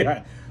coffee.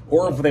 Yeah.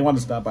 Or if they want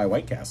to stop by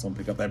White Castle and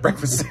pick up that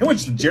breakfast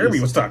sandwich that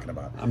Jeremy was talking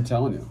about. I'm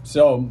telling you.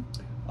 So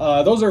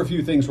those are a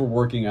few things we're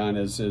working on.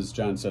 As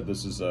John said,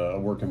 this is a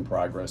work in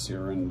progress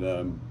here,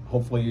 and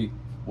hopefully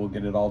we'll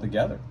get it all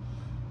together.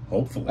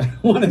 Hopefully.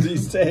 One of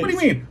these days. What do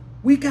you mean?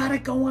 We got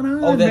it going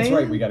on, Oh, that's man.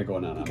 right. We got it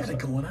going on. We got it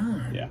going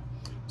on. Yeah.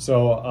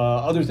 So,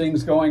 other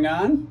things going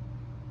on?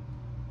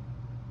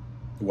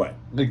 What?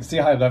 Like, see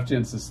how I left you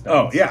in suspense?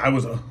 Oh, yeah, I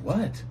was,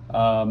 what?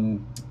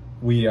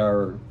 We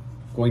are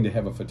going to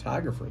have a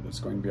photographer that's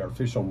going to be our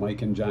official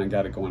Mike and John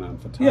Got It Going On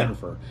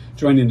photographer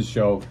joining the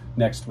show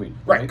next week.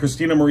 Right,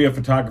 Christina Maria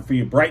Photography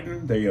of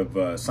Brighton. They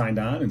have signed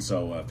on, and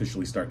so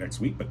officially start next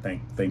week. But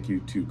thank you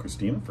to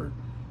Christina for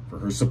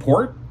her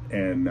support,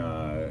 and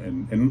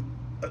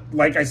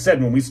like I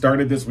said, when we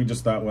started this, we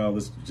just thought, well,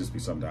 this would just be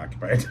something to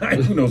occupy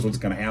time. Who knows what's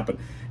going to happen?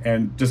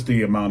 And just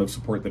the amount of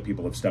support that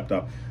people have stepped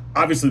up.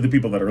 Obviously, the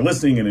people that are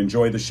listening and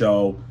enjoy the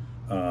show,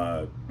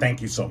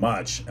 thank you so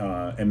much.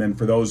 And then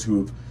for those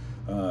who've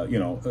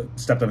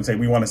stepped up and say,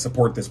 we want to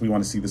support this, we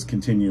want to see this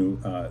continue.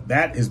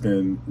 That has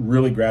been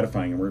really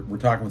gratifying. And we're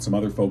talking with some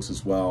other folks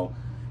as well.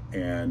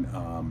 And,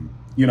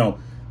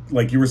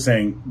 like you were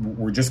saying,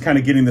 we're just kind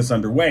of getting this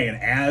underway. And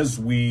as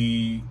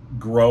we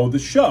grow the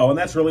show, and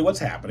that's really what's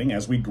happening,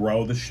 as we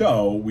grow the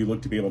show, we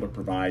look to be able to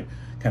provide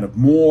kind of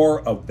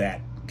more of that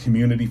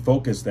community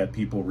focus that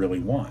people really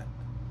want.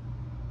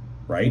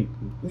 Right?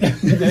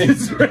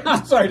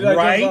 I'm sorry, did I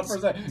Right? jump up for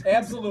a second?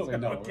 Absolutely,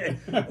 no. Okay.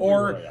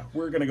 Or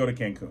we're going to go to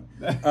Cancun.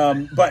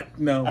 But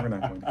no, we're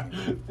not going to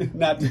Cancun.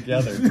 Not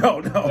together.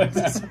 No.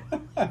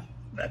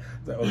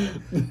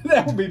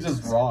 That would be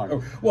just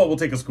wrong. Well, we'll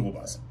take a school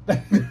bus.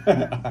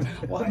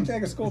 Well, I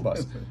take a school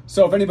bus.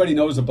 So if anybody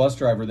knows a bus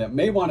driver that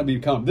may want to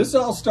become, this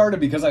all started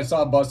because I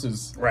saw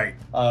buses Right.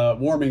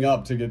 Warming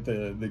up to get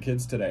the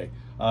kids today.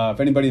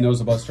 If anybody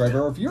knows a bus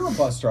driver, or if you're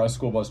a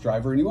school bus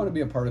driver, and you want to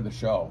be a part of the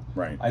show,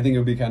 Right. I think it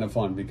would be kind of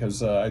fun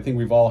because I think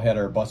we've all had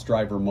our bus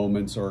driver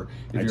moments. Or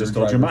if I you're just a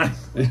told you driver-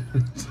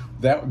 mine.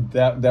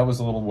 that was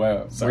a little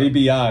way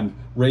beyond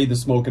Ray the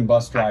smoking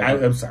bus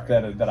driver. I'm sorry.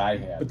 that I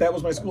had. But that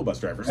was my school bus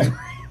driver story.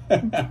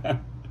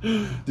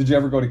 Did you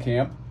ever go to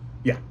camp?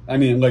 Yeah. I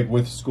mean, like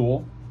with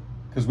school?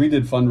 Because we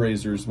did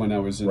fundraisers when I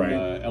was in Right.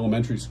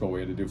 elementary school. We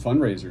had to do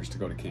fundraisers to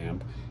go to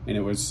camp. And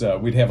it was,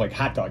 we'd have like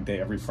hot dog day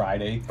every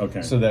Friday.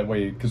 Okay. So that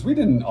way, because we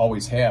didn't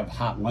always have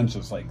hot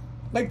lunches like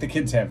the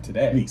kids have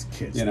today. These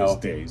kids you know,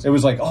 these days. It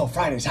was like, oh,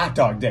 Friday's hot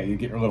dog day. You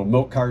get your little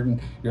milk carton,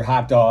 your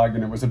hot dog,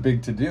 and it was a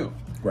big to-do.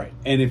 Right.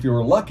 And if you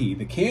were lucky,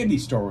 the candy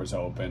store was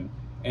open,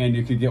 and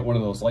you could get one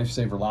of those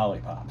Lifesaver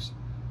lollipops.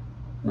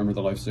 Remember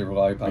the Lifesaver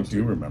lollipops? I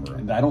do remember.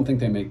 And I don't think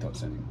they make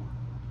those anymore.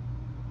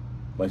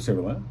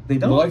 Lifesaver what? They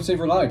The don't?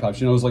 Lifesaver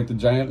lollipops, it was like the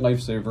giant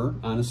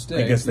Lifesaver on a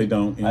stick. I guess they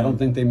don't. Yeah. I don't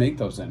think they make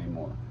those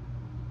anymore.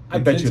 I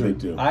The bet kids you they are-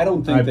 do. I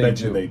don't think I they bet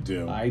do. you they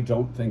do. I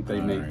don't think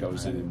they All make right,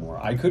 those all right. anymore.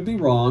 I could be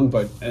wrong,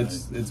 but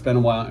it's been a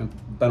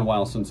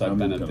while since I've I'm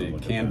been at gonna the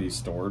look at candy that.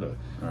 store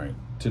All right.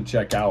 to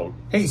check out.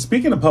 Hey,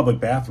 speaking of public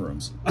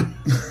bathrooms,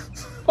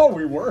 Oh,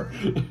 we were.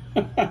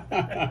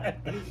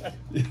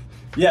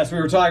 Yes, we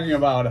were talking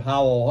about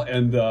Howell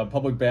and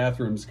public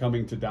bathrooms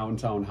coming to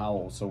downtown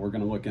Howell, so we're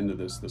going to look into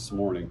this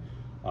morning.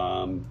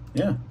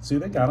 yeah, see,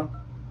 they got them.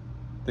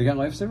 They got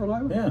Lifesaver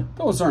lollipops? Yeah.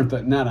 Those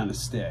aren't not on a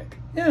stick.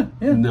 Yeah,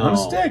 No. on a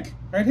stick,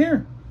 right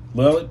here.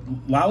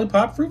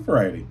 Lollipop fruit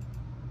variety.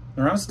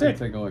 They're on a stick.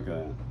 Take a look at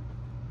that.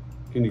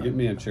 Can you get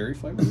me a cherry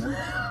flavor?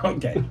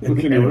 Okay.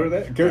 Can you order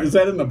that? Is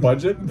that in the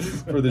budget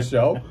for the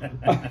show?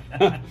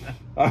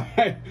 All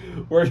right,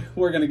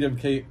 we're going to give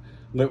Kate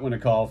Litwin a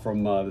call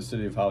from the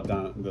city of Howell,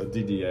 the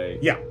DDA.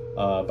 Yeah.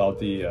 About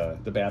the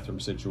bathroom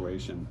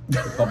situation,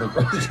 the public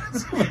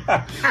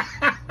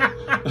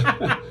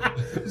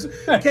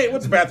Okay,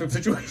 what's the bathroom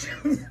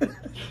situation?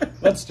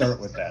 Let's start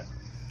with that.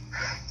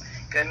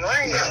 Good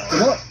morning.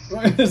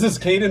 What? Is this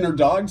Kate and her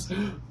dogs?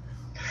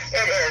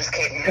 It is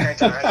Kate and her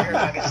dog. Her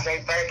dog is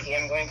very barky.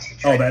 I'm going to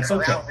try Oh, that's to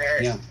okay. corral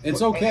her. Yeah,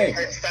 it's and okay. get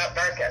her to stop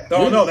barking.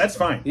 Oh, no, that's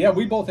fine. Yeah,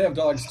 we both have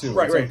dogs too.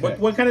 Right, It's right. okay.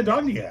 What kind of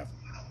dog do you have?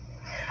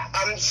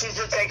 She's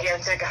a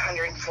gigantic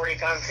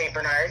 140-pound Saint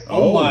Bernard.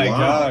 Oh, Oh, my wow.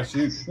 gosh!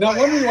 Now,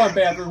 when do we want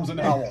bathrooms in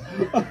Howell?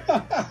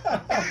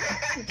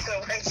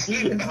 So when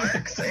she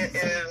barks, it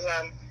is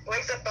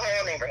wakes up the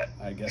whole neighborhood.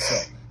 I guess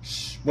so.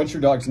 Shh. What's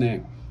your dog's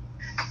name?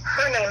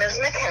 Her name is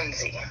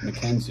Mackenzie.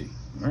 Mackenzie.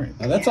 All right.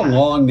 Now that's a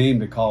long name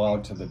to call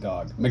out to the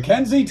dog.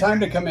 Mackenzie, time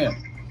to come in.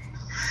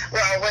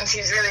 Well, when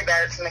she's really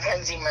bad, it's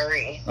Mackenzie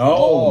Marie.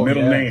 Oh,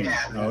 middle yeah.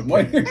 name.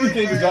 Why Okay. you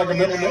gave your dog a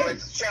middle name?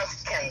 It's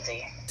just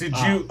Kenzie. Did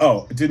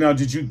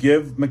you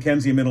give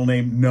Mackenzie a middle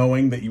name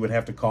knowing that you would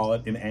have to call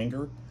it in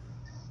anger?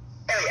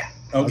 Oh, yeah.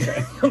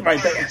 Okay. Right.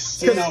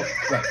 See, now,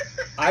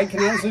 I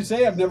can honestly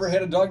say I've never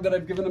had a dog that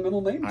I've given a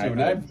middle name to,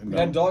 and I've no.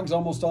 had dogs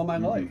almost all my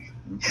life.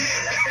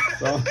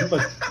 So,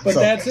 but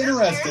that's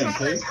interesting, She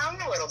Kate. tongue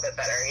a little bit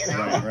better, you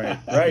know?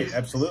 Right,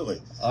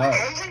 absolutely. All right.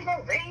 Mackenzie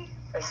Marie,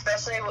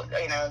 especially,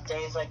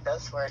 days like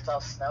this where it's all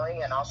snowy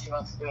and all she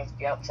wants to do is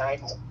be outside.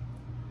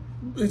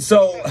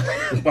 So,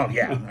 well,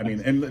 yeah, I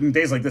mean, and in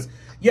days like this,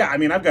 yeah, I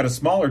mean, I've got a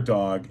smaller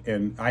dog,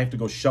 and I have to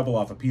go shovel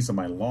off a piece of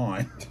my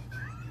lawn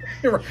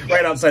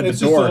right outside It's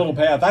the just door. a little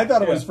path. I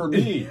thought it was for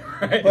me,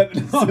 Right. but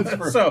no, it's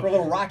for So-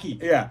 little Rocky.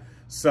 Yeah.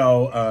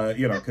 So,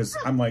 you know, because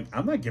I'm like,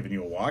 I'm not giving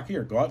you a walk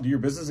here. Go out and do your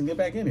business and get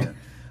back in here.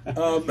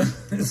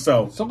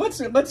 So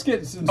let's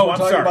get, since Oh, we're I'm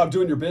talking sorry. about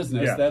doing your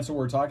business, Yeah. that's what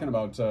we're talking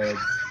about.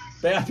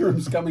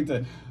 Bathrooms coming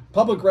to,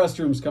 public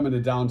restrooms coming to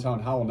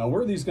downtown Howell. Now,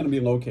 where are these going to be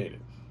located?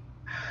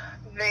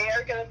 They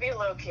are going to be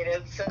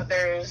located, so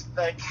there's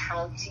the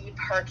county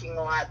parking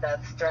lot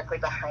that's directly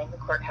behind the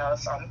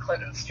courthouse on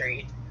Clinton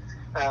Street.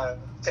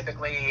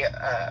 Typically,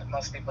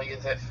 most people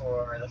use it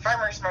for the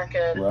farmers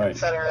market, Right.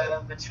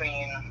 etc.,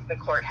 between the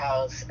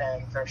courthouse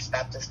and First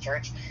Baptist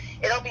Church.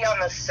 It'll be on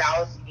the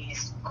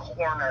southeast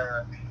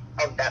corner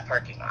of that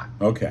parking lot.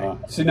 okay.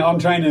 See, now I'm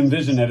trying to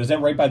envision that. Is that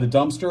right by the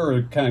dumpster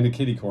or kind of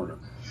kitty corner?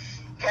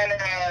 Kind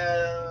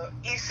of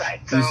east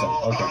side, so East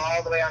side, okay.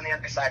 all the way on the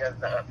other side of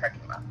the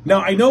parking lot.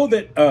 Now I know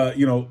that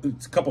you know,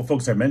 a couple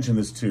folks I mentioned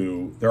this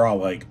to. They're all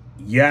like,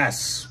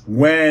 "Yes,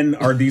 when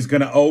are these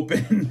going to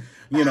open?"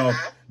 You know,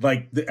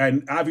 like,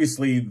 and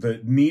obviously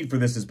the need for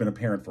this has been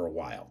apparent for a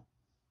while.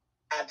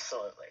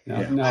 Absolutely.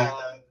 Yeah. Yeah. Now,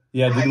 Um,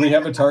 did we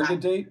have a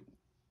target date?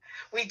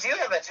 We do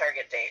have a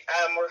target date.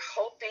 We're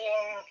hoping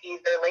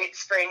either late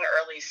spring,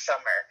 early summer.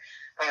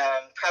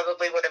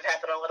 Probably would have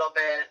happened a little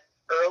bit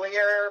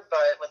earlier,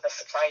 but with the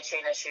supply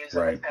chain issues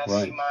over Right, the past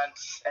right. few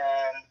months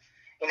and,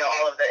 you know,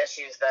 all of the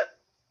issues that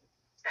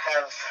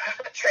have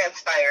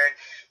transpired,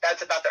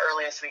 that's about the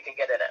earliest we could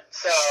get it in.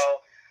 So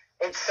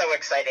it's so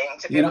exciting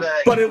to be You know, able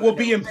to... but it will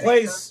be in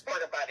place.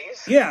 Porta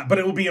potties. Yeah, but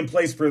it will be in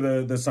place for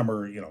the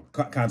summer, you know,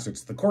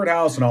 concerts at the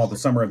courthouse and all the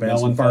summer events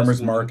Melon and farmers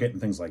Fest. market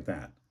and things like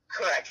that.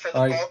 Correct. For the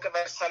All right. bulk of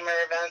our summer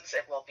events,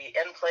 it will be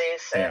in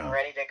place and Yeah.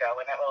 ready to go,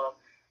 and it will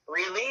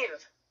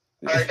relieve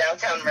our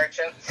downtown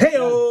merchants.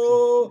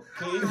 Hey-o!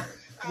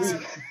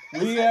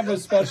 We have a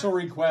special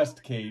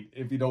request, Kate,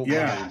 if you don't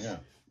Yeah, mind. yeah.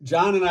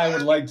 John and I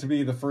would like to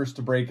be the first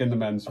to break in the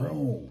men's room.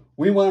 Oh.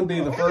 We want to be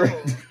the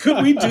first.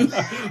 Could we do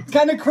that?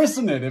 Kind of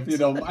christen it, if you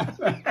don't mind.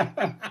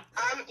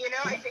 You know,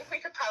 I think we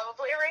could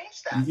probably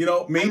arrange that. You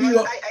know, maybe I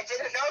we'll...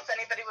 didn't know if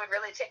anybody would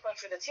really take one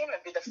for the team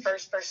and be the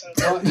first person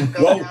to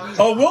go Well, down.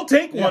 oh, we'll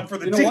take one for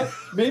the you know team. what?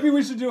 Maybe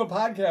we should do a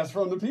podcast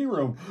from the P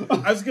room.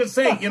 I was going to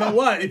say, you know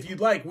what? If you'd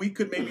like, we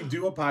could maybe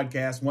do a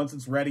podcast once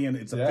it's ready and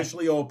it's Yeah.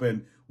 officially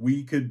open.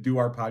 We could do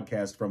our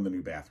podcast from the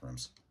new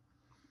bathrooms.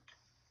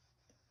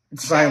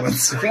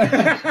 Silence. We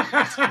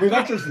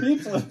left her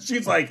speechless.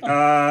 She's like,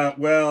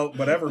 well,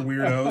 whatever,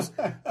 weirdos.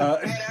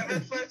 Whatever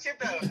floats your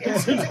boat.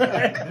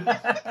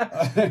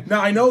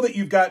 Now, I know that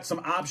you've got some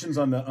options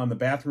on the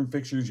bathroom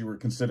fixtures. You were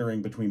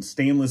considering between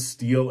stainless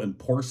steel and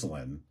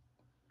porcelain.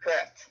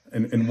 Correct.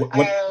 And what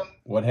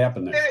What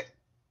happened there?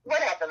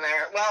 What happened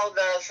there? Well,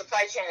 the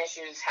supply chain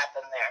issues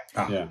happened there.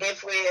 Yeah.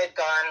 If we had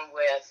gone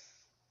with,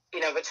 you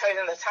know, between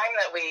the time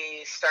that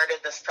we started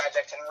this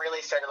project and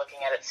really started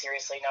looking at it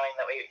seriously, knowing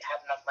that we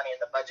had enough money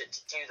in the budget to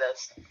do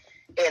this,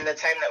 in the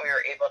time that we were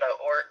able to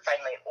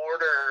finally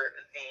order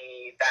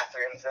the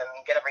bathrooms and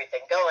get everything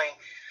going,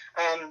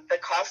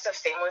 the cost of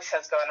stainless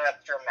has gone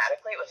up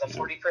dramatically. It was a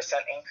 40%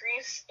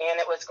 increase,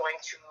 and it was going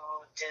to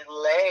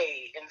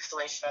delay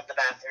installation of the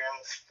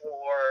bathrooms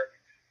for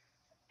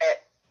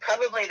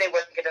probably they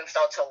wouldn't get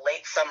installed till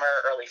late summer,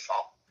 early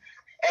fall.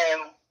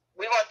 And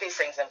we want these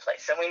things in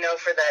place. And we know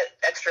for that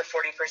extra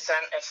 40%,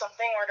 if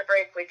something were to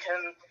break, we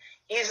can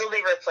easily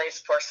replace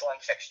porcelain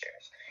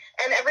fixtures.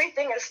 And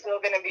everything is still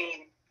going to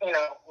be, you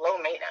know, low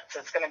maintenance.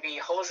 It's going to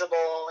be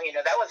hosable. You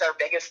know, that was our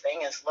biggest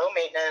thing, is low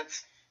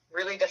maintenance,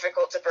 really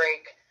difficult to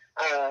break,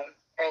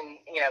 and,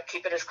 you know,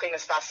 keep it as clean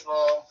as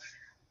possible.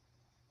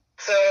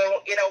 So,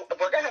 you know,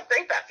 we're going to have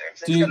great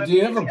bathrooms. Do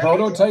you have a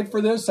prototype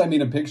for this? I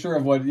mean, a picture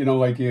of what, you know,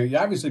 like you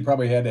obviously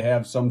probably had to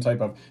have some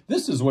type of,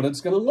 this is what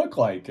it's going to look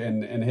like,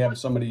 and have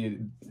somebody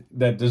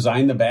that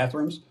designed the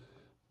bathrooms?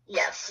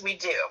 Yes, we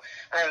do.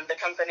 The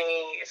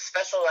company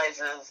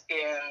specializes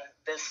in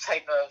this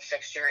type of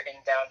fixture in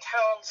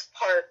downtowns,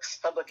 parks,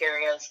 public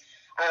areas.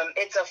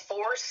 It's a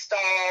 4-stall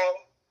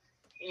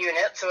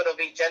unit, so it'll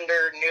be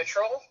gender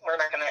neutral. We're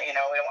not going to, you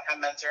know, we won't have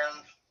men's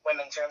room,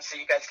 women's room, so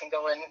you guys can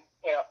go in,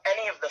 you know,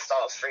 any of the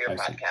stalls for your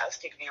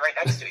podcast. You can be right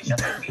next to each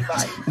other if you'd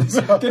like.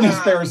 Can you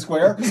spare a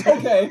square?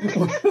 Okay.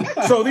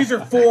 So these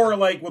are 4,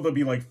 like, will there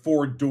be like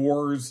 4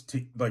 doors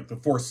to, like, the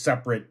 4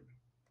 separate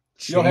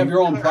You'll have your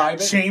own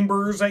private?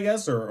 chambers, I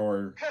guess,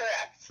 or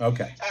Correct.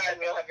 okay.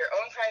 You'll have your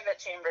own private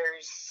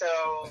chambers, so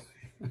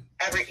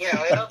it's going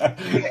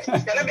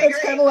to be It's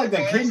great. kind of like the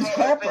Doors King's will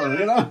Capper, open.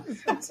 you know?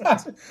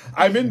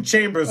 I'm in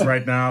chambers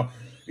right now.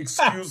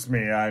 Excuse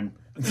me, I'm.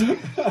 Why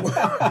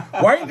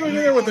are you doing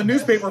there with the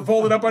newspaper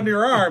folded up under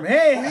your arm?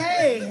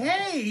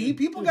 Hey!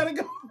 People gotta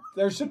go.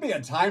 There should be a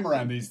timer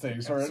on these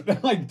things, or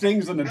it like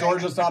dings and the door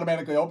just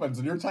automatically opens,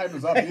 and your time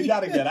is up. You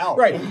got to get out.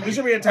 Right. There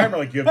should be a timer.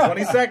 Like, you have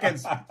 20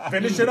 seconds.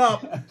 Finish it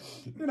up.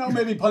 You know,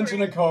 maybe punch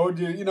in a code.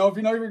 You know, if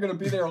you know you're going to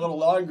be there a little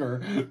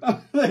longer,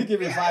 they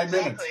give you 5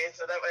 minutes. Exactly,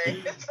 so that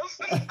way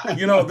it's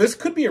You know, this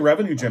could be a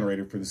revenue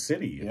generator for the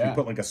city. If Yeah. you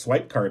put like a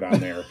swipe card on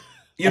there.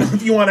 You know,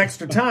 if you want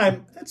extra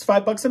time, that's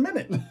 $5 a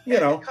minute. You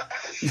know.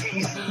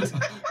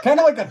 Kind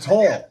of like a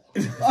toll.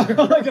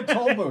 Like a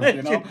toll booth,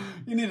 you know.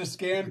 You need a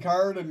scan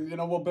card, and, you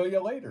know, we'll bill you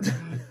later.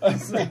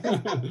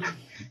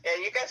 Yeah,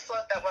 you guys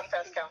float that One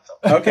Fest Council.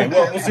 Okay,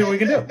 well, we'll see what we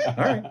can do. All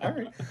right.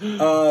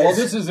 Well,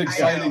 this is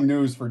exciting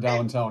news for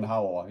downtown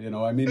Howell. You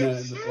know, I mean,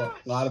 a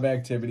lot of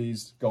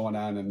activities going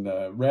on, and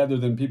rather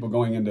than people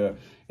going into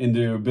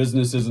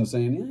businesses and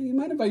saying, "Yeah, you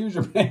mind if I use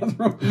your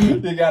bathroom?"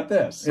 You got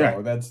this. So Yeah.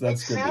 that's good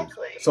news.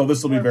 Exactly. So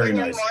this will be very We're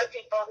bringing nice. more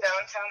people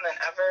downtown than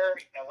ever.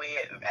 You know, we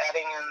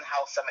adding in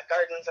Howell Summit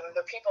Gardens. I mean,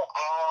 there are people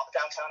all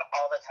downtown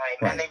all the time,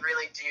 Right. and they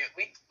really do.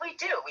 We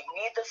do. We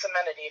need this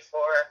amenity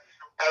for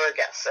our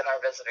guests and our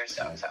visitors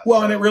downtown.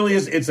 Well, So- and it really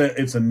is.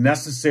 It's a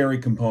necessary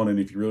component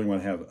if you really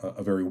want to have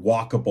a very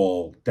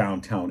walkable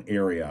downtown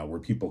area where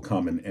people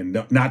come and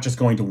not just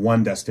going to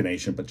one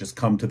destination, but just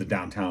come to the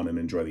downtown and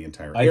enjoy the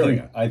entire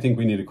area. I think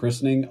we need a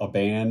christening, a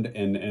band,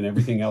 and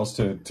everything else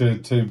to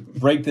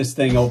break this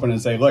thing open and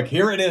say, look,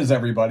 here it is,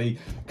 everybody.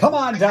 Come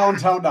on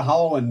downtown to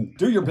Howell and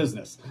do your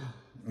business.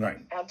 Right.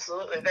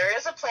 Absolutely. There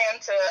is a plan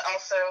to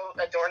also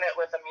adorn it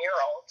with a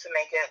mural to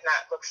make it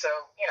not look so,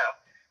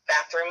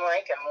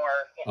 bathroom-like and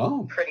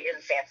more pretty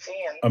and fancy.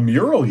 And A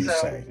mural, you so,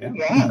 say?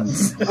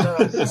 Yes. So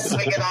as soon as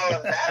we get all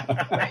of that,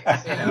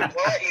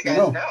 we'll let you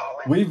guys know.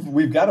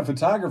 We've got a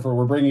photographer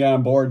we're bringing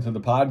on board to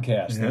the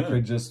podcast that Yeah.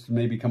 could just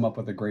maybe come up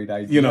with a great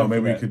idea. Maybe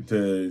we for that.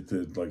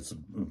 could like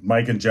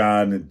Mike and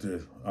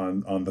John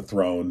on the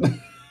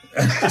throne.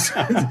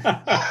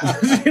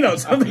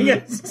 Something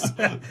else.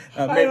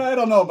 I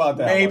don't know about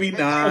that. Maybe one.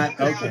 not.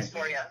 Flowers Okay.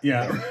 for you.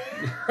 Yeah.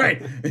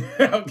 Right.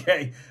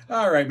 Okay.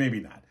 All right.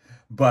 Maybe not.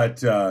 But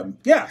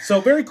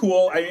so very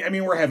cool. I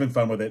mean, we're having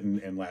fun with it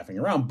and laughing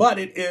around. But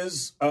it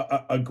is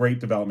a great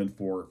development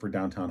for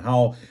downtown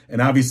Howell.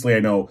 And obviously, I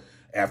know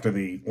after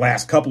the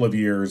last couple of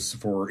years,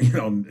 we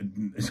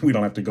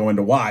don't have to go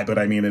into why, but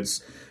I mean,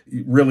 it's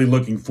really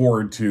looking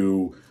forward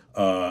to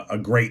a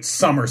great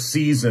summer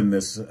season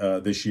this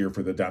year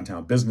for the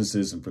downtown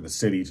businesses and for the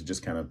city to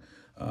just kind of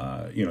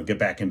get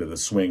back into the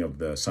swing of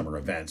the summer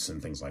events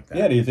and things like that.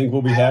 Yeah, do you think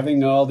we'll be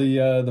having all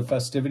the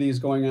festivities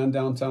going on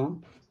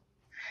downtown?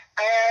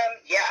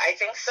 Yeah, I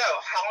think so.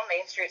 Howell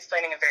Main Street's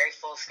planning a very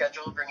full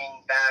schedule,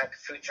 bringing back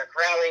Food Truck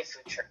Rally,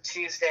 Food Truck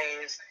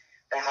Tuesdays,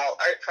 the Howell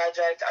Art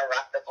Project, our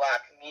Rock the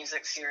Block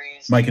music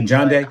series. Mike and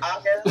John Day. in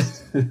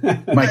August.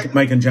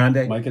 Mike and John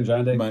Day. Mike and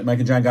John Day? Mike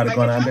and John got it Mike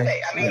going and on John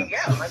day. I mean,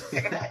 yeah, let's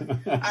pick a day. And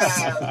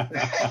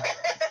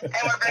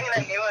we're bringing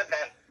a new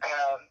event,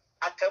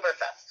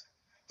 Oktoberfest,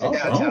 to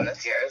downtown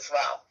this year as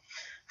well.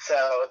 So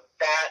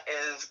that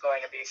is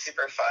going to be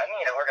super fun.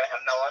 We're going to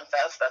have Melon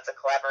Fest. That's a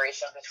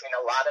collaboration between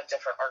a lot of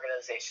different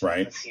organizations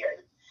this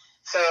year.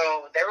 So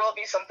there will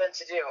be something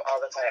to do all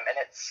the time, and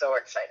it's so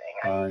exciting.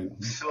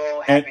 I'm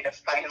so happy to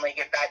finally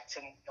get back to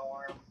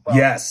normal. Well,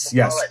 Yes.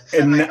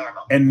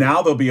 semi-normal. And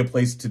now there'll be a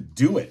place to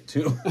do it,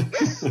 too.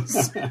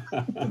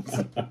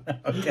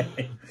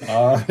 Okay.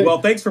 All right.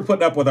 Well, thanks for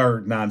putting up with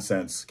our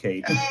nonsense,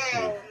 Kate. Oh,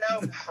 no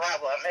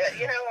problem.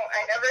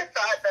 I never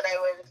thought that I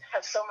would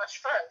have so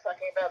much fun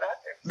talking about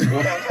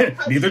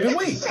bathrooms. Neither did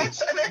we. It's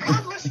such an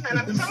accomplishment.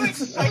 I'm so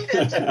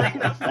excited to bring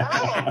this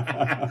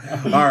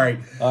out. All right.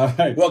 All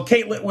right. Well,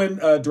 Kate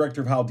Litwin,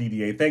 director of Howell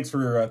DDA, thanks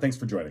for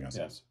joining us.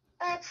 Yes.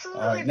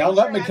 Absolutely. All right. Now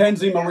let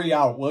Mackenzie Marie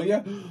out, will you?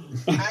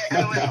 I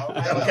will.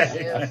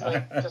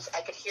 Okay.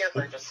 I could hear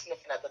her just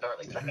sniffing at the door.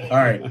 Like, All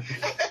right. All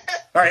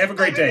right. Have a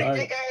great day. Have a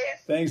good day, guys.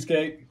 Thanks,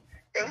 Kate.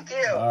 Thank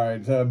you. All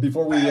right.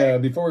 Before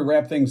we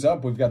wrap things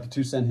up, we've got the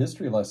 2-cent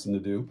history lesson to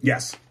do.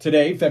 Yes.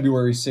 Today,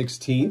 February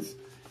 16th.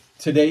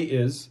 Today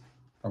is.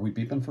 Are we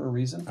beeping for a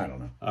reason? I don't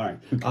know. All right.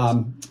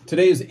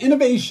 Today is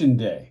Innovation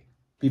Day.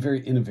 Be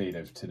very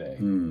innovative today.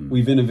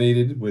 We've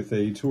innovated with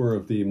a tour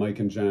of the Mike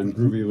and John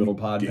Groovy Little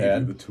Pod Gave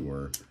Pad. you the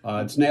tour.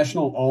 It's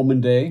National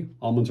Almond Day.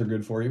 Almonds are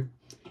good for you.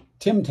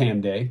 Tim Tam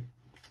Day.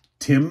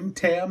 Tim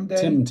Tam Day?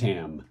 Tim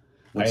Tam.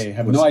 I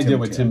have what's no idea Tim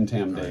what Tam?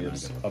 Tim Tam Day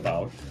is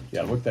about.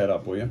 Yeah, look that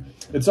up, will you?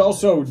 It's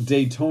also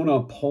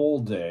Daytona Pole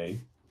Day.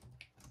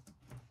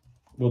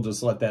 We'll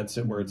just let that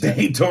sit where it's at.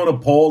 Daytona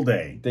Pole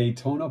Day.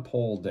 Daytona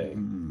Pole Day.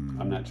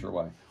 I'm not sure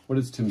why. What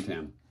is Tim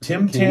Tam?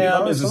 Tim Candy bar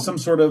Tam or is something? some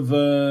sort of. it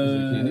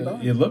a candy bar?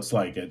 It looks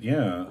like it.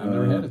 Yeah. I've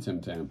never had a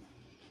Tim Tam.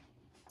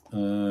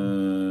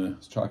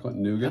 It's chocolate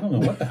and nougat. I don't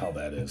know what the hell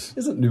that is.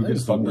 Isn't nougat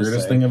It's the fun to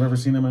weirdest say? thing I've ever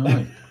seen in my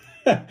life.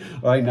 All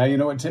right, now you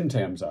know what Tim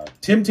Tams are.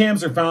 Tim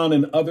Tams are found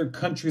in other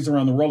countries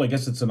around the world. I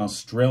guess it's an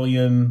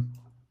Australian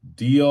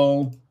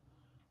deal.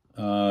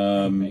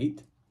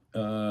 Mate?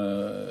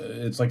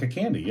 It's like a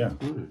candy. Yeah.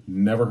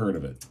 Never heard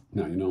of it.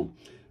 Now you know.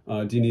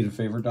 Do you need a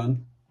favor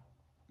done?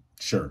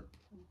 Sure.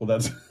 Well,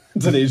 that's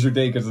today's your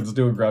day because it's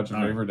Do a Grouch a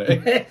Favor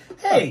Day.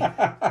 Hey.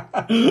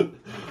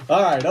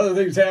 All right, other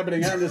things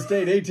happening on this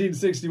date,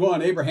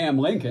 1861, Abraham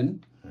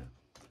Lincoln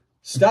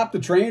stopped the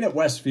train at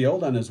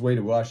Westfield on his way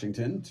to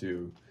Washington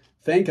to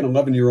thank an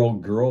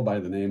 11-year-old girl by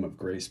the name of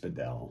Grace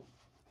Bedell.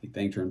 He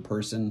thanked her in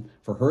person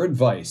for her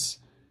advice,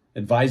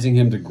 advising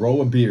him to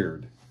grow a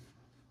beard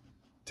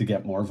to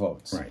get more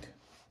votes. Right.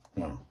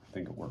 Wow. I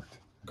think it worked.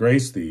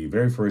 Grace, the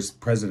very first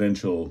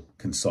presidential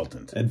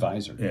consultant.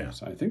 Advisor. Yeah.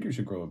 Yes. I think you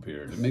should grow a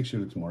beard. It makes you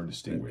look more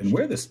distinguished. And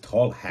wear this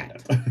tall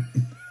hat.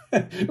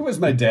 It was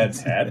my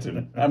dad's hat,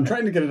 and I'm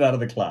trying to get it out of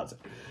the closet.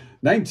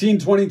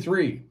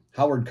 1923,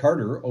 Howard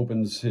Carter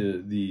opens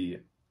the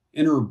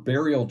inner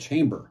burial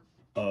chamber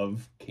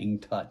of King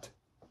Tut.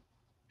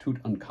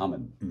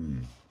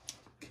 Tutankhamun.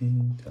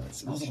 King Tut.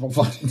 Smells a little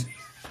funny.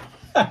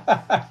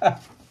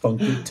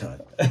 Funky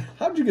Tut.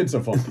 How'd you get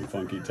so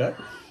funky, Tut?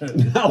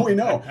 Now we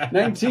know.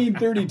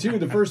 1932,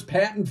 the first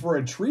patent for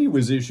a tree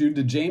was issued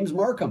to James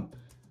Markham.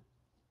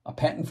 A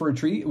patent for a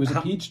tree? It was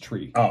a peach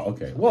tree. Oh,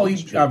 okay. Well,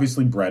 he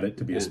obviously bred it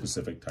to be a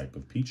specific type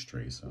of peach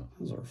tree. So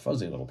Those are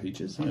fuzzy little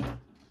peaches. yeah.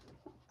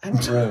 I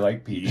don't really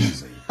like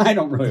peaches. I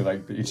don't really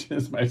like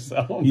peaches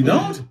myself. You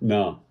don't?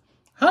 No.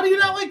 How do you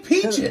not like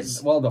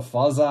peaches? Well, the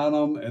fuzz on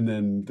them, and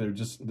then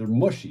they're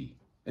mushy.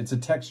 It's a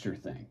texture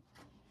thing.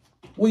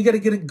 Well, you got to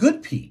get a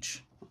good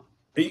peach.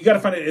 You got to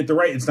find it at the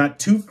right. It's not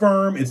too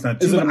firm. It's not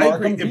too. Is it a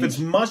Markham if it's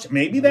peach? mush,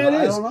 maybe that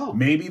I is. don't know.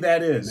 Maybe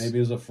that is. Maybe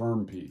it's a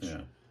firm peach.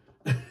 Yeah.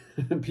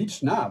 Peach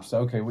schnapps.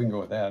 Okay, we can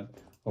go with that.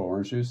 Little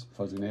orange juice,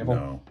 fuzzy navel.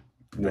 No.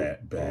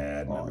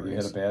 Bad Oh, you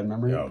memories. had a bad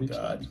memory Oh, of peach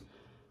God.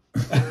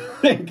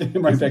 schnapps?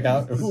 Came right back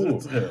out.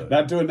 Ooh,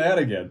 not doing that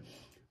again.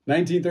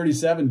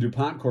 1937,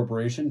 DuPont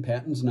Corporation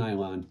patents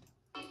nylon.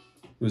 It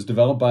was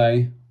developed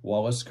by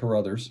Wallace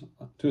Carruthers.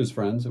 To his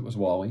friends, it was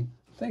Wally.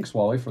 Thanks,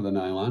 Wally, for the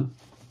nylon.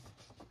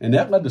 And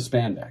that led to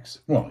spandex,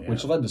 Well, yeah.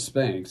 which led to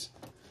Spanx.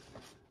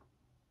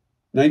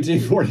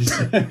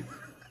 1946.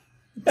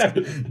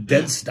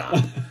 Dead stop.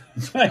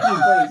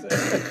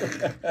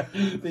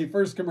 1946. The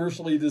first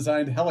commercially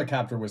designed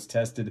helicopter was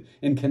tested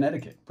in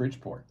Connecticut,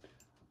 Bridgeport.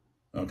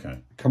 Okay.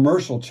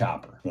 Commercial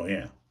chopper. Well,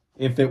 yeah.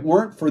 If it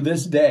weren't for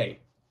this day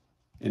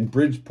in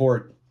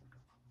Bridgeport,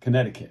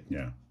 Connecticut,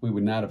 Yeah. we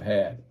would not have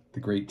had the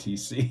great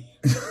TC.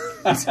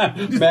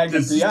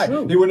 Magnus This is PI.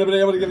 true. He wouldn't have been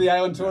able to give the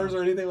island tours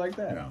or anything like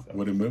that. No,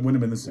 wouldn't have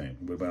been the same.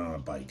 Would have been on a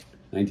bike.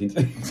 19...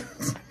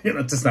 You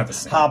know, it's just not the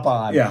same. Hop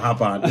on. Yeah, hop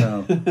on.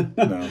 No.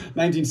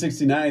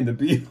 1969, the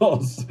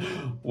Beatles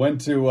went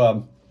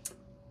to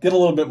get a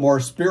little bit more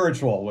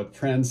spiritual with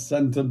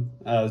transcendental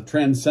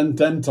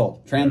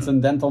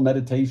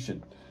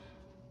meditation.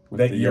 with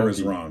That the year is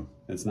yogi. wrong.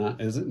 It's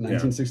not, is it?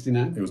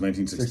 1969? It was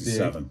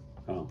 1967.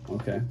 Oh,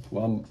 okay.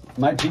 Well,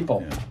 my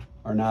people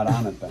are not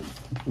on it then.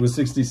 It was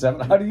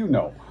 67. How do you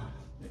know?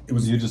 It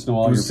was. You just know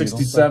all It was your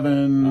Beatles stuff?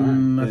 67. All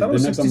right. I thought it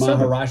was They met the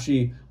 67.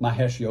 Maharishi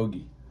Mahesh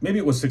Yogi. Maybe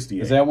it was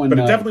 68. Is that when? But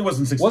it definitely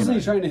wasn't 69. Wasn't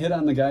he trying to hit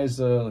on the guy's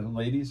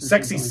ladies? Or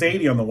Sexy something like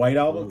Sadie on the White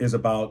Album is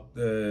about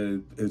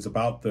the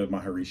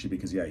Maharishi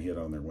because he hit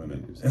on their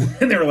women,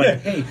 and they were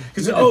like, "Hey,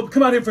 because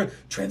come out here for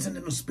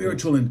transcendental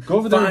spiritual and Go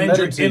over there and find your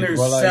meditate inner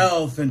while I-"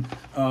 self." And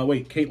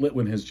wait, Kate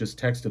Litwin has just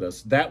texted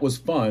us. That was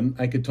fun.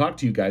 I could talk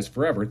to you guys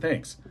forever.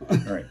 Thanks. All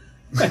right.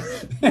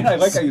 I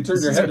like how you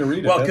turned your head to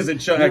read it. Well, because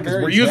You're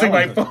very we're using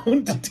my talented.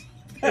 phone to do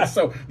this,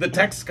 so the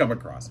texts come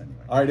across anyway.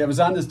 All right, it was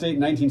on this date,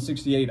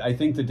 1968. I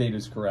think the date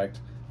is correct.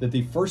 That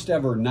the first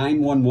ever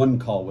 911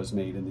 call was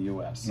made in the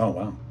U.S. Oh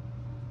wow.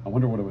 I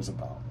wonder what it was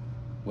about.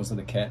 Was it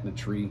a cat in a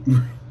tree?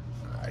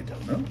 I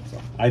don't know.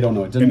 I don't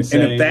know. It didn't And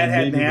say. if that and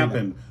hadn't maybe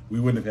happened, we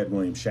wouldn't have had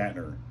William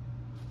Shatner.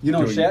 You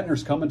know, doing-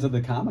 Shatner's coming to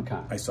the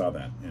Comic-Con. I saw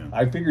that. Yeah.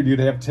 I figured you'd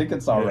have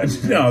tickets already.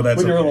 No, that's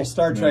with your okay. little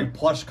Star Trek No.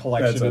 plush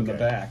collection That's in the okay.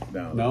 back.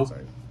 No, No? that's all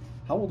right.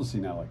 How old is he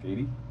now? Like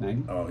 80?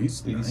 90? Oh,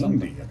 he's 80 90.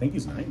 something. I think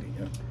he's 90.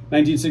 Yeah.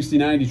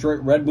 1969, Detroit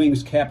Red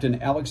Wings captain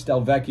Alex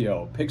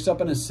Delvecchio picks up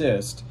an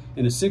assist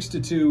in a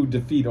 6-2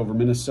 defeat over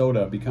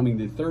Minnesota, becoming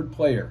the third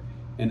player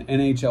in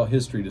NHL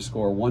history to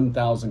score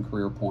 1,000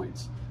 career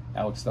points.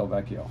 Alex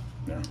Delvecchio.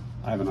 Yeah.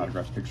 I have an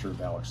autographed picture of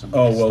Alex. In my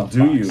Oh, well, stuffed do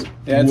box. you?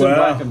 Yeah, it's in Wow.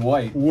 black and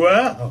white.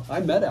 Wow. I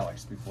met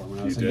Alex before when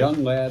I was You a did?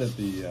 young lad at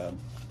the,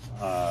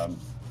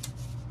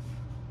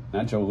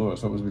 not Joe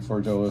Louis. What was before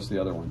Joe Louis? The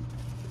other one.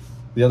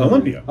 The other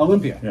Olympia. One.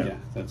 Olympia. Yeah. Yeah,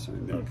 that's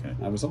right. Okay.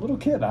 I was a little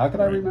kid. How could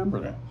I remember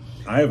that?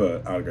 I have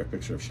an autographed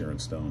picture of Sharon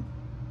Stone.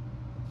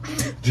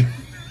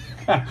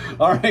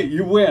 All right,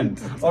 you win.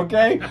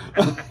 Okay,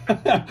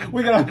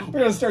 we're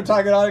gonna start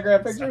talking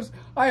autograph pictures.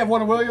 I have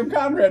one of William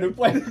Conrad who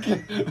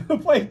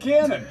played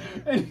Cannon,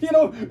 and you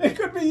know it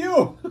could be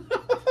you.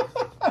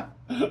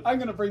 I'm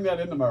gonna bring that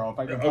in tomorrow if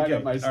I can find it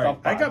in my all stuff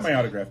right. box. I got my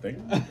autograph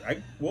thing.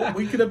 Well,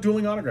 we could have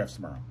dueling autographs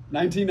tomorrow.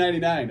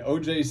 1999,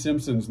 O.J.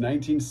 Simpson's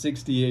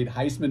 1968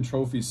 Heisman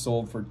Trophy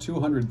sold for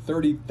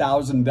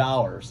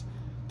 $230,000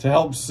 to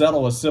help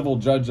settle a civil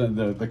judge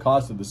the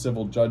cost of the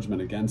civil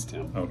judgment against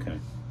him. Okay.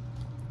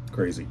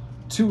 Crazy.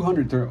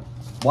 200.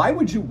 Why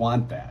would you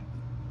want that?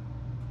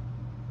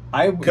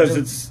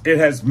 Because it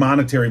has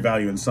monetary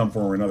value in some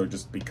form or another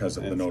just because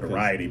of the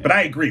notoriety. But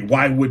I agree.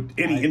 Why would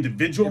any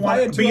individual if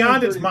I want had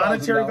beyond its $230,000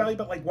 monetary value?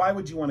 But like, why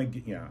would you want to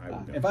get? Yeah, I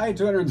would. If I had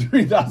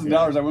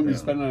 $230,000, I wouldn't be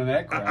spending on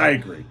that crap. I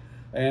agree.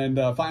 And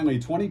finally,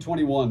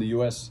 2021, the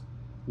U.S.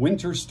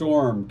 winter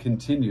storm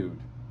continued.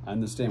 I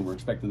understand we're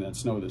expecting that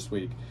snow this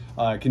week.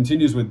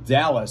 Continues with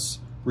Dallas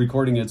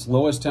recording its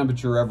lowest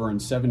temperature ever in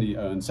 70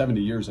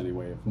 years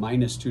anyway, of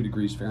 -2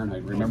 degrees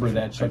Fahrenheit. Remember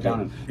that shut down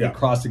and Yeah. the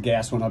cost of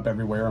gas went up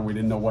everywhere and we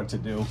didn't know what to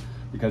do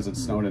because it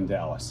snowed in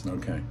Dallas.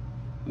 Okay.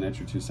 And that's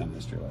your 2 cent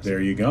history lesson.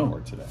 There you go. For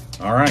today.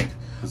 All right.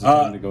 Is it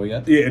time to go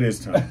yet? Yeah, it is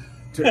time.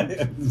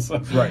 So-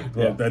 Right.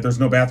 Yeah. Well, there's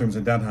no bathrooms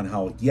in downtown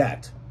Howell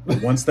yet.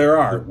 Once there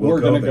are, We're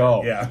go gonna there.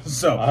 go. Yeah.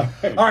 So, All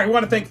right. all right. We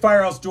want to thank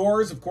Firehouse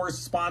Doors, of course,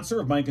 sponsor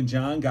of Mike and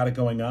John. Got it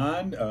going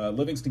on.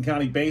 Livingston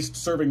County based,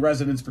 serving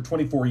residents for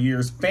 24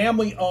 years.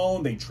 Family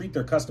owned. They treat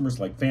their customers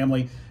like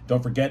family.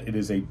 Don't forget, it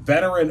is a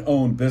veteran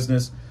owned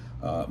business.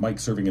 Mike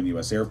serving in the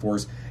U.S. Air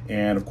Force.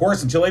 And, of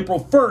course, until April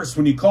 1st,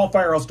 when you call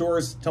Firehouse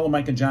Doors, tell them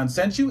Mike and John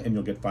sent you, and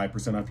you'll get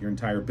 5% off your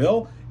entire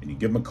bill. And you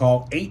give them a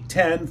call,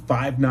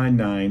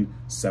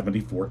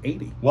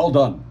 810-599-7480. Well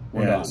done.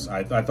 Well Yes,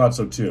 done. I thought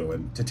so, too.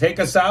 And to take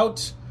us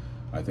out,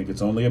 I think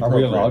it's only Are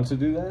appropriate. we allowed to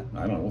do that?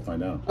 I don't know. We'll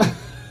find out.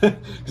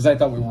 Because I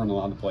thought we weren't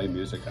allowed to play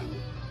music on it.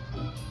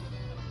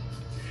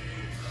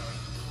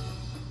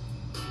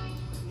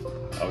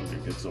 How did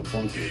it get so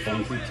funky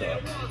tough?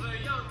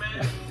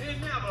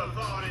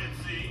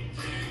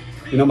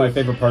 You know my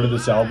favorite part of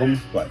this album?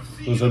 What?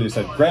 Was when he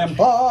said,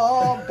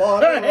 Grandpa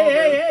bought a rubber.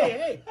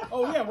 Hey.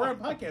 Oh, yeah, we're on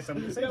podcast. I'm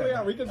going to say that.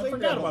 Yeah, we can I sing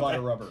forgot Grandpa about bought a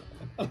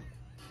that.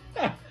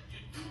 rubber.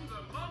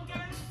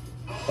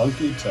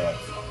 Funky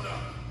tough.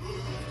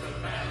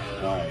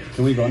 All right,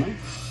 can we go now?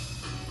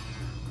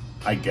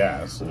 I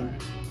guess. All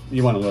right.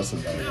 You want to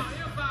listen, don't you?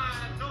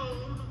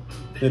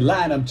 They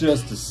line up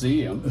just to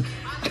see him.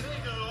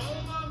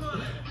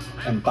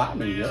 And buy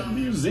me a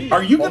museum.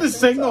 Are you going to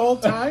sing the whole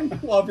time?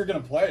 Well, if you're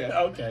going to play it.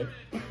 Okay.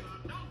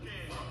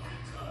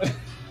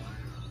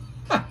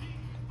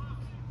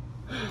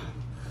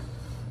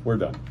 We're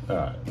done. All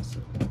right. So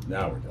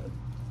now we're done.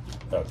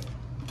 Okay.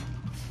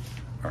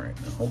 All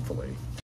right. Now, hopefully.